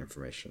back to the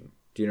information.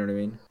 Do you know what I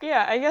mean?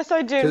 Yeah, I guess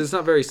I do. Because it's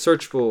not very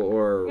searchable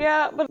or...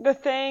 Yeah, but the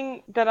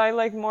thing that I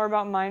like more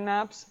about mind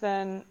maps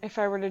than if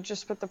I were to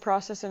just put the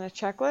process in a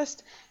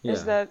checklist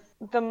is that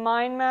the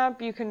mind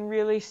map, you can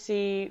really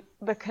see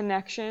the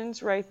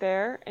connections right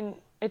there. And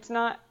it's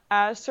not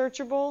as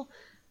searchable,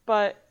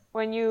 but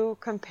when you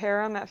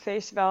compare them at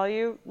face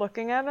value,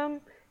 looking at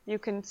them, you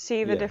can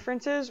see the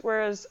differences.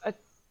 Whereas a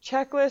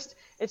checklist,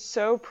 it's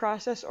so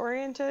process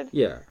oriented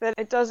that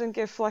it doesn't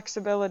give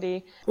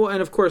flexibility. Well,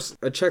 and of course,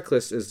 a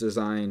checklist is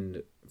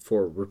designed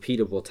for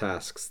repeatable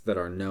tasks that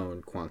are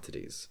known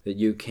quantities that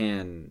you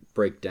can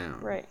break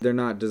down. Right. They're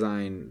not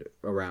designed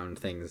around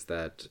things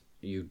that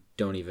you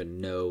don't even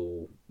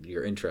know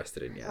you're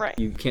interested in yet. Right.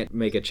 You can't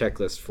make a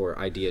checklist for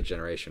idea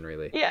generation,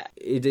 really. Yeah.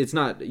 It's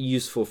not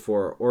useful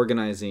for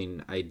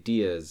organizing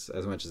ideas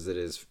as much as it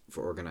is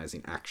for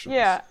organizing actions.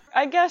 Yeah.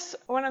 I guess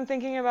when I'm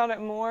thinking about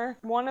it more,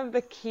 one of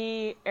the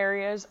key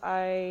areas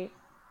I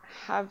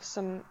have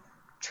some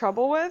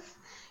trouble with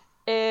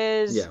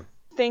is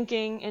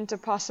thinking into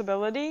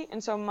possibility.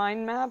 And so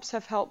mind maps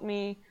have helped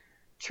me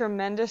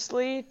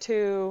tremendously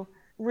to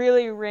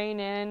really rein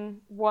in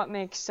what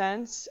makes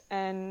sense.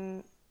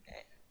 And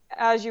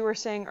as you were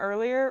saying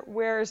earlier,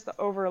 where is the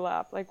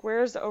overlap? Like,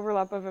 where is the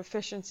overlap of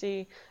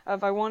efficiency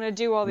of I want to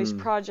do all these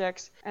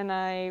projects and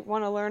I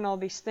want to learn all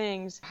these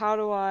things? How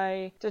do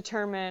I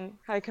determine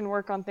how I can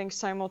work on things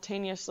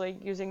simultaneously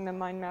using the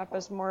mind map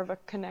as more of a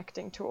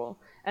connecting tool?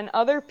 And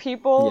other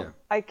people,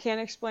 I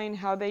can't explain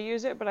how they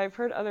use it, but I've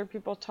heard other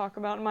people talk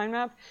about mind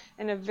map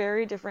in a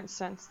very different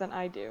sense than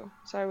I do.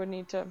 So I would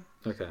need to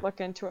look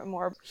into it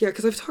more. Yeah,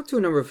 because I've talked to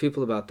a number of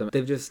people about them.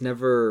 They've just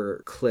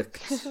never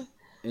clicked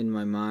in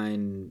my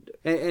mind.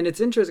 And it's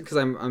interesting because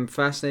I'm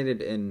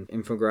fascinated in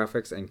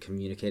infographics and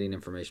communicating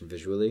information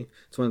visually.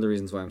 It's one of the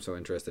reasons why I'm so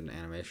interested in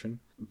animation.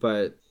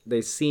 But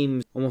they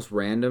seem almost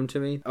random to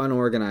me,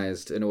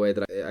 unorganized in a way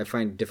that I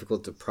find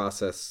difficult to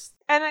process.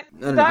 And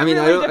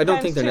I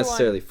don't think they're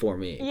necessarily for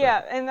me.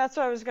 Yeah, and that's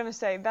what I was going to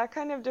say. That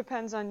kind of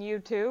depends on you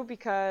too,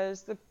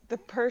 because the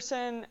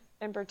person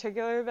in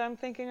particular that I'm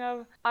thinking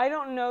of, I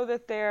don't know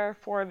that they're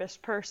for this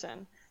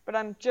person, but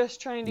I'm just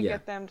trying to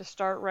get them to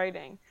start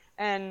writing.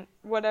 And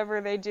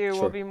whatever they do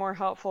will be more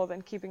helpful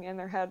than keeping it in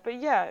their head.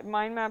 But yeah,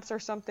 mind maps are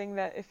something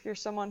that if you're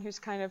someone who's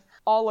kind of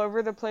all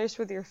over the place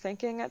with your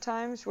thinking at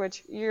times,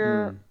 which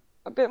you're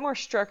a bit more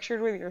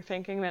structured with your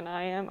thinking than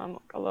I am. I'm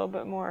a little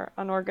bit more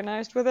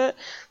unorganized with it.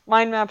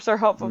 Mind maps are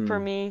helpful for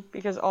me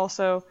because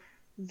also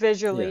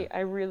visually I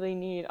really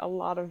need a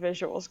lot of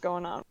visuals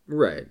going on.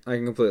 Right. I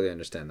can completely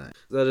understand that.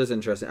 That is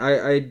interesting.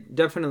 I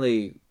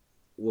definitely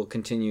will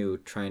continue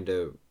trying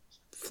to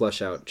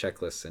flush out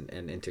checklists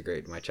and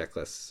integrate my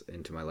checklists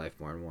into my life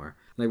more and more.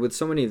 Like with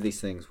so many of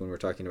these things when we're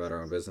talking about our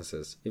own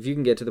businesses, if you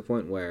can get to the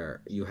point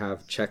where you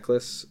have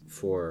checklists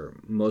for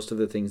most of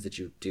the things that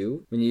you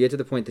do, when you get to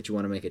the point that you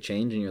want to make a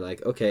change and you're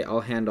like, okay,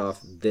 I'll hand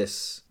off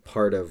this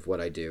part of what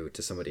I do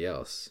to somebody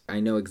else. I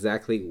know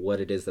exactly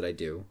what it is that I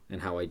do and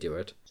how I do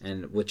it.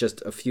 And with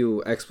just a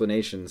few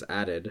explanations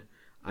added,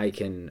 I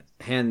can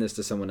hand this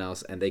to someone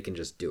else and they can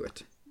just do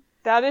it.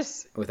 That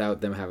is...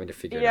 without them having to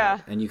figure it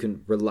out. And you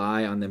can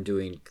rely on them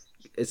doing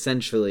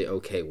essentially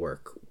okay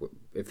work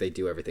if they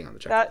do everything on the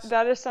checklist.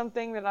 That is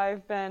something that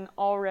I've been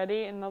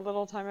already, in the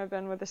little time I've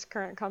been with this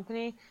current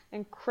company,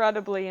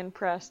 incredibly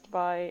impressed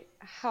by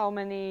how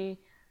many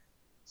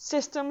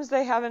systems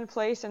they have in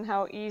place and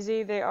how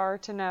easy they are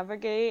to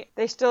navigate.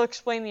 They still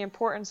explain the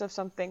importance of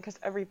something because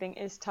everything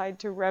is tied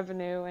to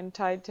revenue and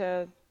tied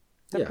to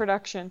the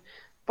production.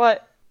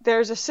 But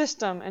there's a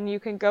system and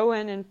you can go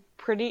in and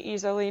pretty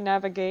easily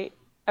navigate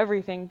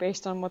everything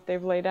based on what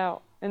they've laid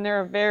out. And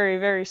they're a very,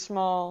 very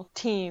small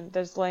team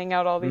that's laying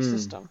out all these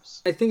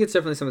systems. I think it's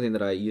definitely something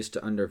that I used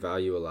to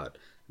undervalue a lot.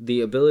 The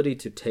ability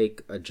to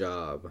take a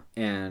job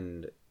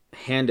and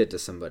hand it to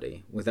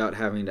somebody without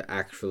having to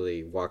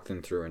actually walk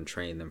them through and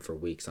train them for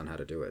weeks on how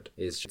to do it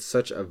is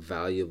such a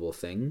valuable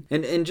thing.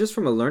 And just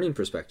from a learning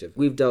perspective,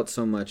 we've dealt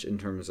so much in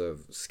terms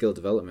of skill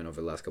development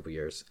over the last couple of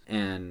years.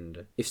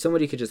 And if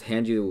somebody could just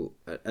hand you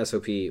a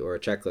SOP or a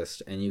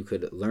checklist and you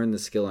could learn the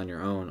skill on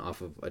your own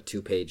off of a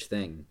 2-page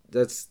thing,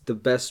 that's the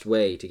best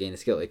way to gain a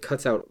skill. It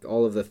cuts out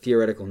all of the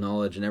theoretical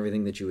knowledge and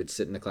everything that you would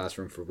sit in a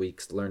classroom for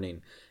weeks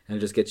learning, and it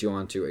just gets you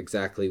on to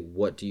exactly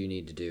what do you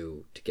need to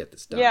do to get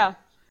this done. Yeah.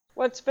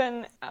 What's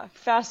been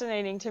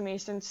fascinating to me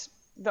since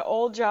the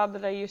old job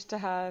that I used to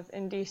have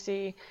in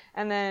DC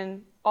and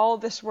then all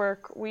this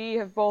work we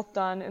have both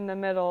done in the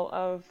middle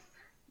of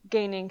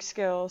gaining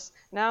skills.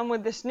 Now I'm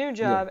with this new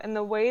job and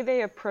the way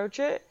they approach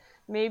it,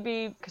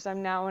 maybe because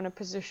I'm now in a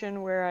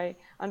position where I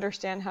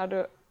understand how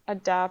to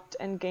adapt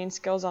and gain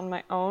skills on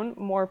my own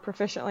more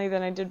proficiently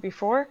than I did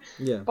before.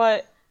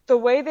 But the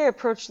way they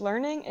approach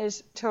learning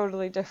is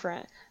totally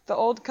different. The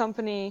old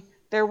company,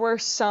 there were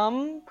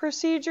some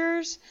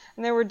procedures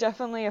and there were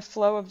definitely a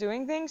flow of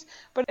doing things,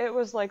 but it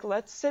was like,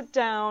 let's sit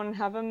down,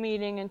 have a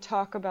meeting and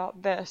talk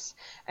about this.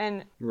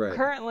 And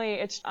currently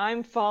it's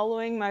I'm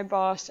following my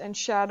boss and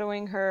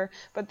shadowing her,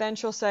 but then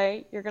she'll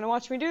say, you're going to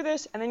watch me do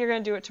this and then you're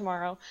going to do it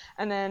tomorrow.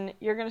 And then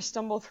you're going to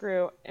stumble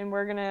through and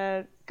we're going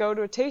to go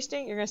to a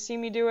tasting, you're going to see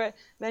me do it,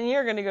 then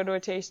you're going to go to a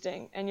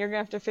tasting, and you're going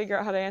to have to figure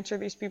out how to answer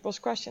these people's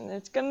questions.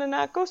 It's going to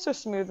not go so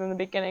smooth in the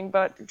beginning,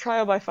 but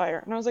trial by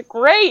fire. And I was like,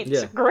 great,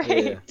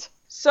 great. Yeah.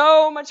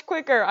 So much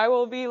quicker. I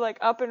will be like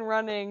up and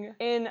running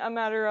in a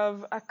matter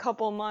of a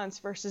couple months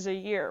versus a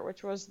year,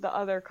 which was the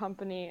other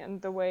company and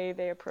the way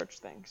they approach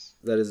things.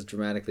 That is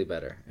dramatically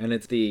better. And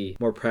it's the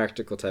more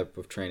practical type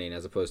of training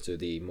as opposed to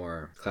the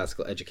more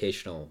classical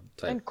educational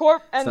type. And more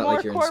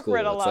like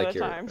corporate a lot of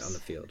times. On the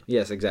field.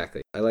 Yes,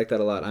 exactly. I like that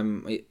a lot.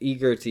 I'm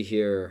eager to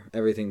hear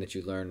everything that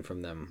you learn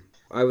from them.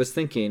 I was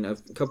thinking a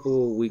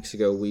couple weeks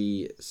ago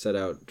we set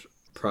out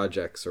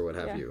projects or what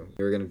have you.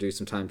 We were going to do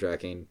some time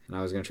tracking, and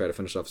I was going to try to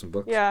finish off some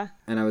books. Yeah.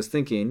 And I was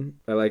thinking,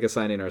 I like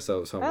assigning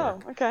ourselves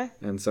homework. Oh, okay.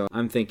 And so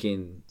I'm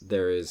thinking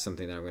there is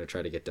something that I'm going to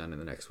try to get done in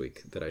the next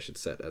week that I should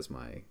set as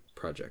my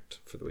project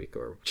for the week,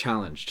 or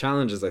challenge.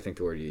 Challenge is, I think,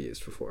 the word you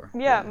used before.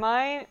 Yeah.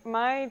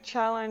 My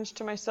challenge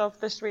to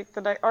myself this week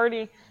that I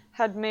already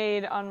had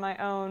made on my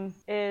own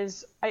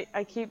is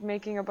I keep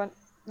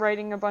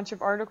writing a bunch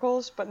of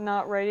articles, but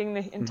not writing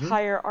the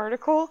entire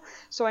article.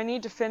 So I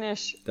need to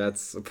finish.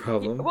 That's a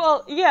problem.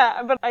 Well,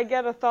 yeah, but I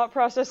get a thought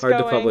process going.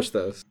 Hard to publish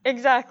those.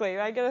 Exactly.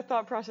 I get a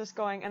thought process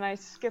going, and I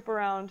skip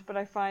around, but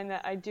I find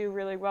that I do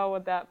really well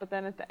with that. But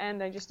then at the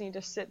end, I just need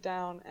to sit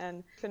down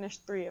and finish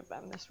 3 of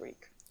them this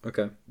week.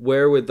 Okay.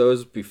 Where would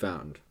those be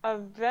found?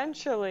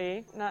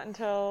 Eventually, not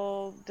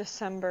until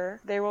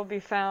December, they will be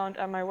found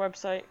on my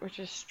website, which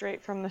is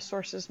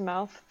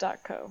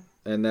straightfromthesourcesmouth.co.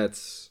 And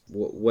that's,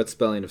 what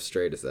spelling of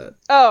straight is that?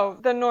 Oh,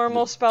 the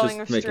normal spelling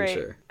just of straight.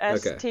 Sure.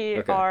 Straight.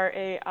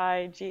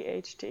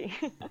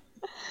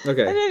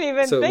 Okay. I didn't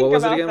even think about that. So what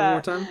was it again one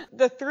more time?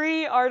 The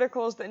 3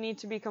 articles that need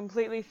to be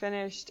completely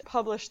finished,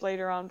 published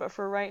later on, but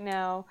for right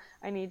now,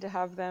 I need to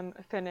have them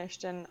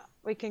finished, and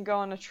we can go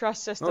on a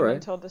trust system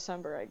until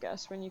December, I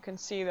guess, when you can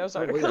see those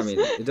articles. I mean,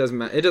 it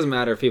doesn't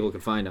matter if people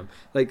can find them.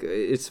 Like,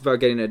 it's about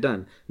getting it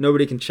done.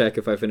 Nobody can check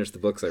if I finished the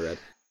books I read.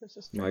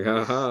 Like,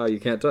 haha, you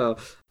can't tell.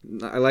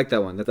 I like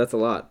that one. That's a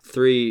lot.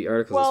 3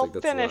 articles this week.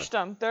 That's finished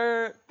them.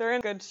 They're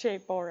in good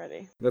shape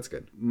already. That's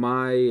good.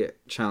 My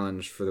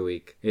challenge for the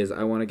week is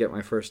I want to get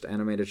my first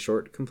animated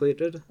short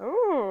completed.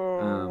 Ooh,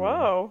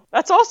 whoa.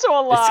 That's also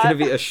a lot. It's going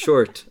to be a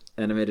short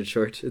animated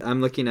short.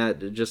 I'm looking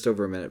at just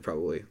over a minute,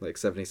 probably, like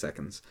 70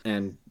 seconds.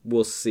 And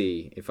we'll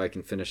see if I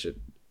can finish it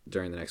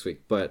during the next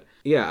week. But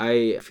yeah,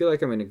 I feel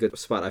like I'm in a good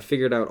spot. I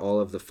figured out all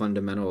of the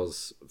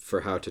fundamentals for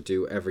how to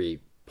do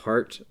every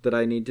part that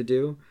I need to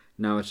do.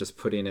 Now it's just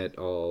putting it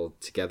all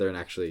together and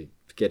actually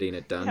getting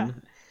it done. Yeah.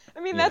 I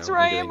mean, that's where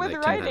I am with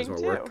like writing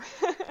too.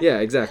 Yeah,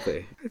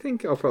 exactly. I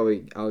think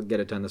I'll get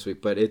it done this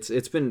week, but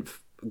it's been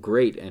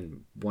great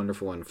and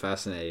wonderful and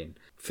fascinating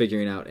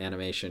figuring out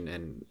animation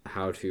and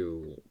how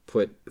to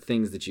put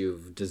things that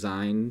you've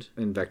designed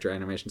in vector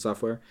animation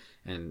software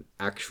and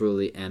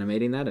actually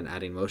animating that and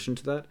adding motion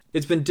to that.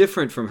 It's been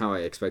different from how I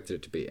expected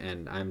it to be,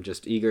 and I'm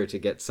just eager to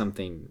get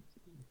something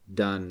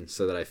done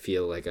so that I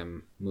feel like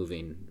I'm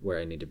moving where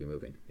I need to be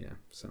moving. Yeah,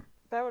 so.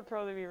 That would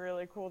probably be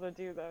really cool to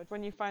do, though,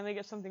 when you finally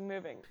get something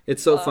moving.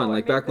 It's so fun.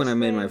 Like, back when I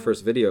made my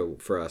first video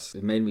for us,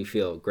 it made me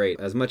feel great.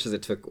 As much as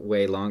it took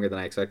way longer than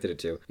I expected it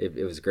to,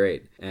 it was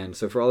great. And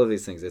so for all of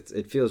these things,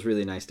 it feels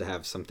really nice to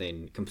have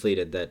something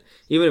completed that,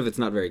 even if it's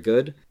not very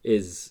good,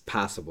 is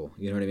passable.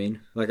 You know what I mean?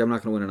 Like, I'm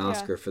not going to win an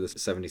Oscar for this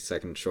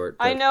 70-second short.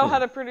 But, I know how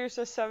to produce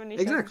a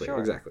 70-second short.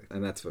 Exactly.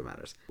 And that's what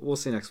matters. We'll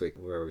see next week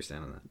where we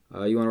stand on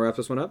that. You want to wrap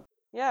this one up?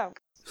 Yeah.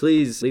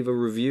 Please leave a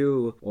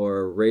review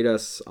or rate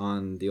us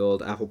on the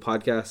old Apple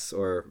Podcasts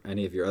or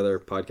any of your other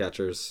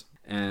podcatchers.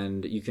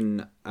 And you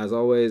can, as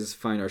always,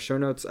 find our show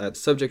notes at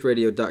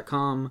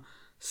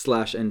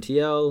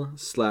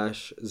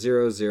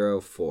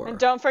subjectradio.com/NTL/004. And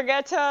don't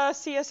forget to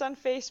see us on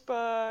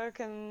Facebook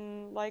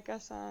and like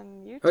us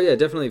on YouTube. Oh, yeah,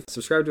 definitely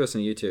subscribe to us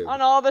on YouTube.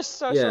 On all the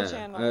social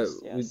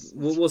channels. Yes.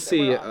 We'll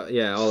see.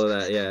 All of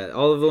that. Yeah,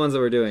 all of the ones that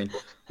we're doing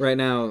right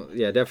now.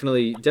 Yeah,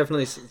 definitely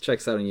check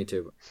us out on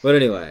YouTube. But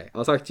anyway,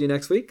 I'll talk to you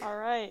next week. All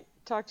right.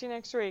 Talk to you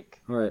next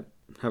week. All right.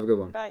 Have a good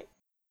one. Bye.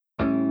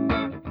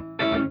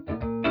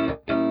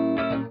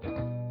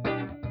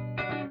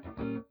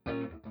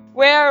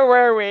 Where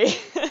were we?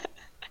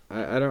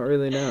 I don't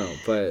really know,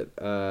 but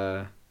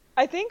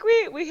I think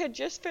we had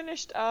just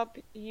finished up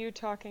you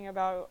talking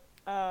about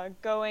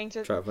going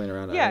to traveling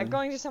around. Yeah, Ireland?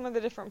 going to some of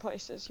the different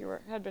places you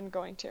had been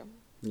going to.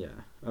 Yeah.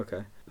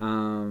 Okay.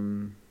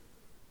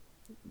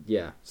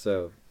 Yeah.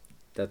 So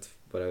that's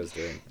what I was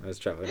doing. I was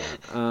traveling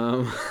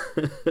around.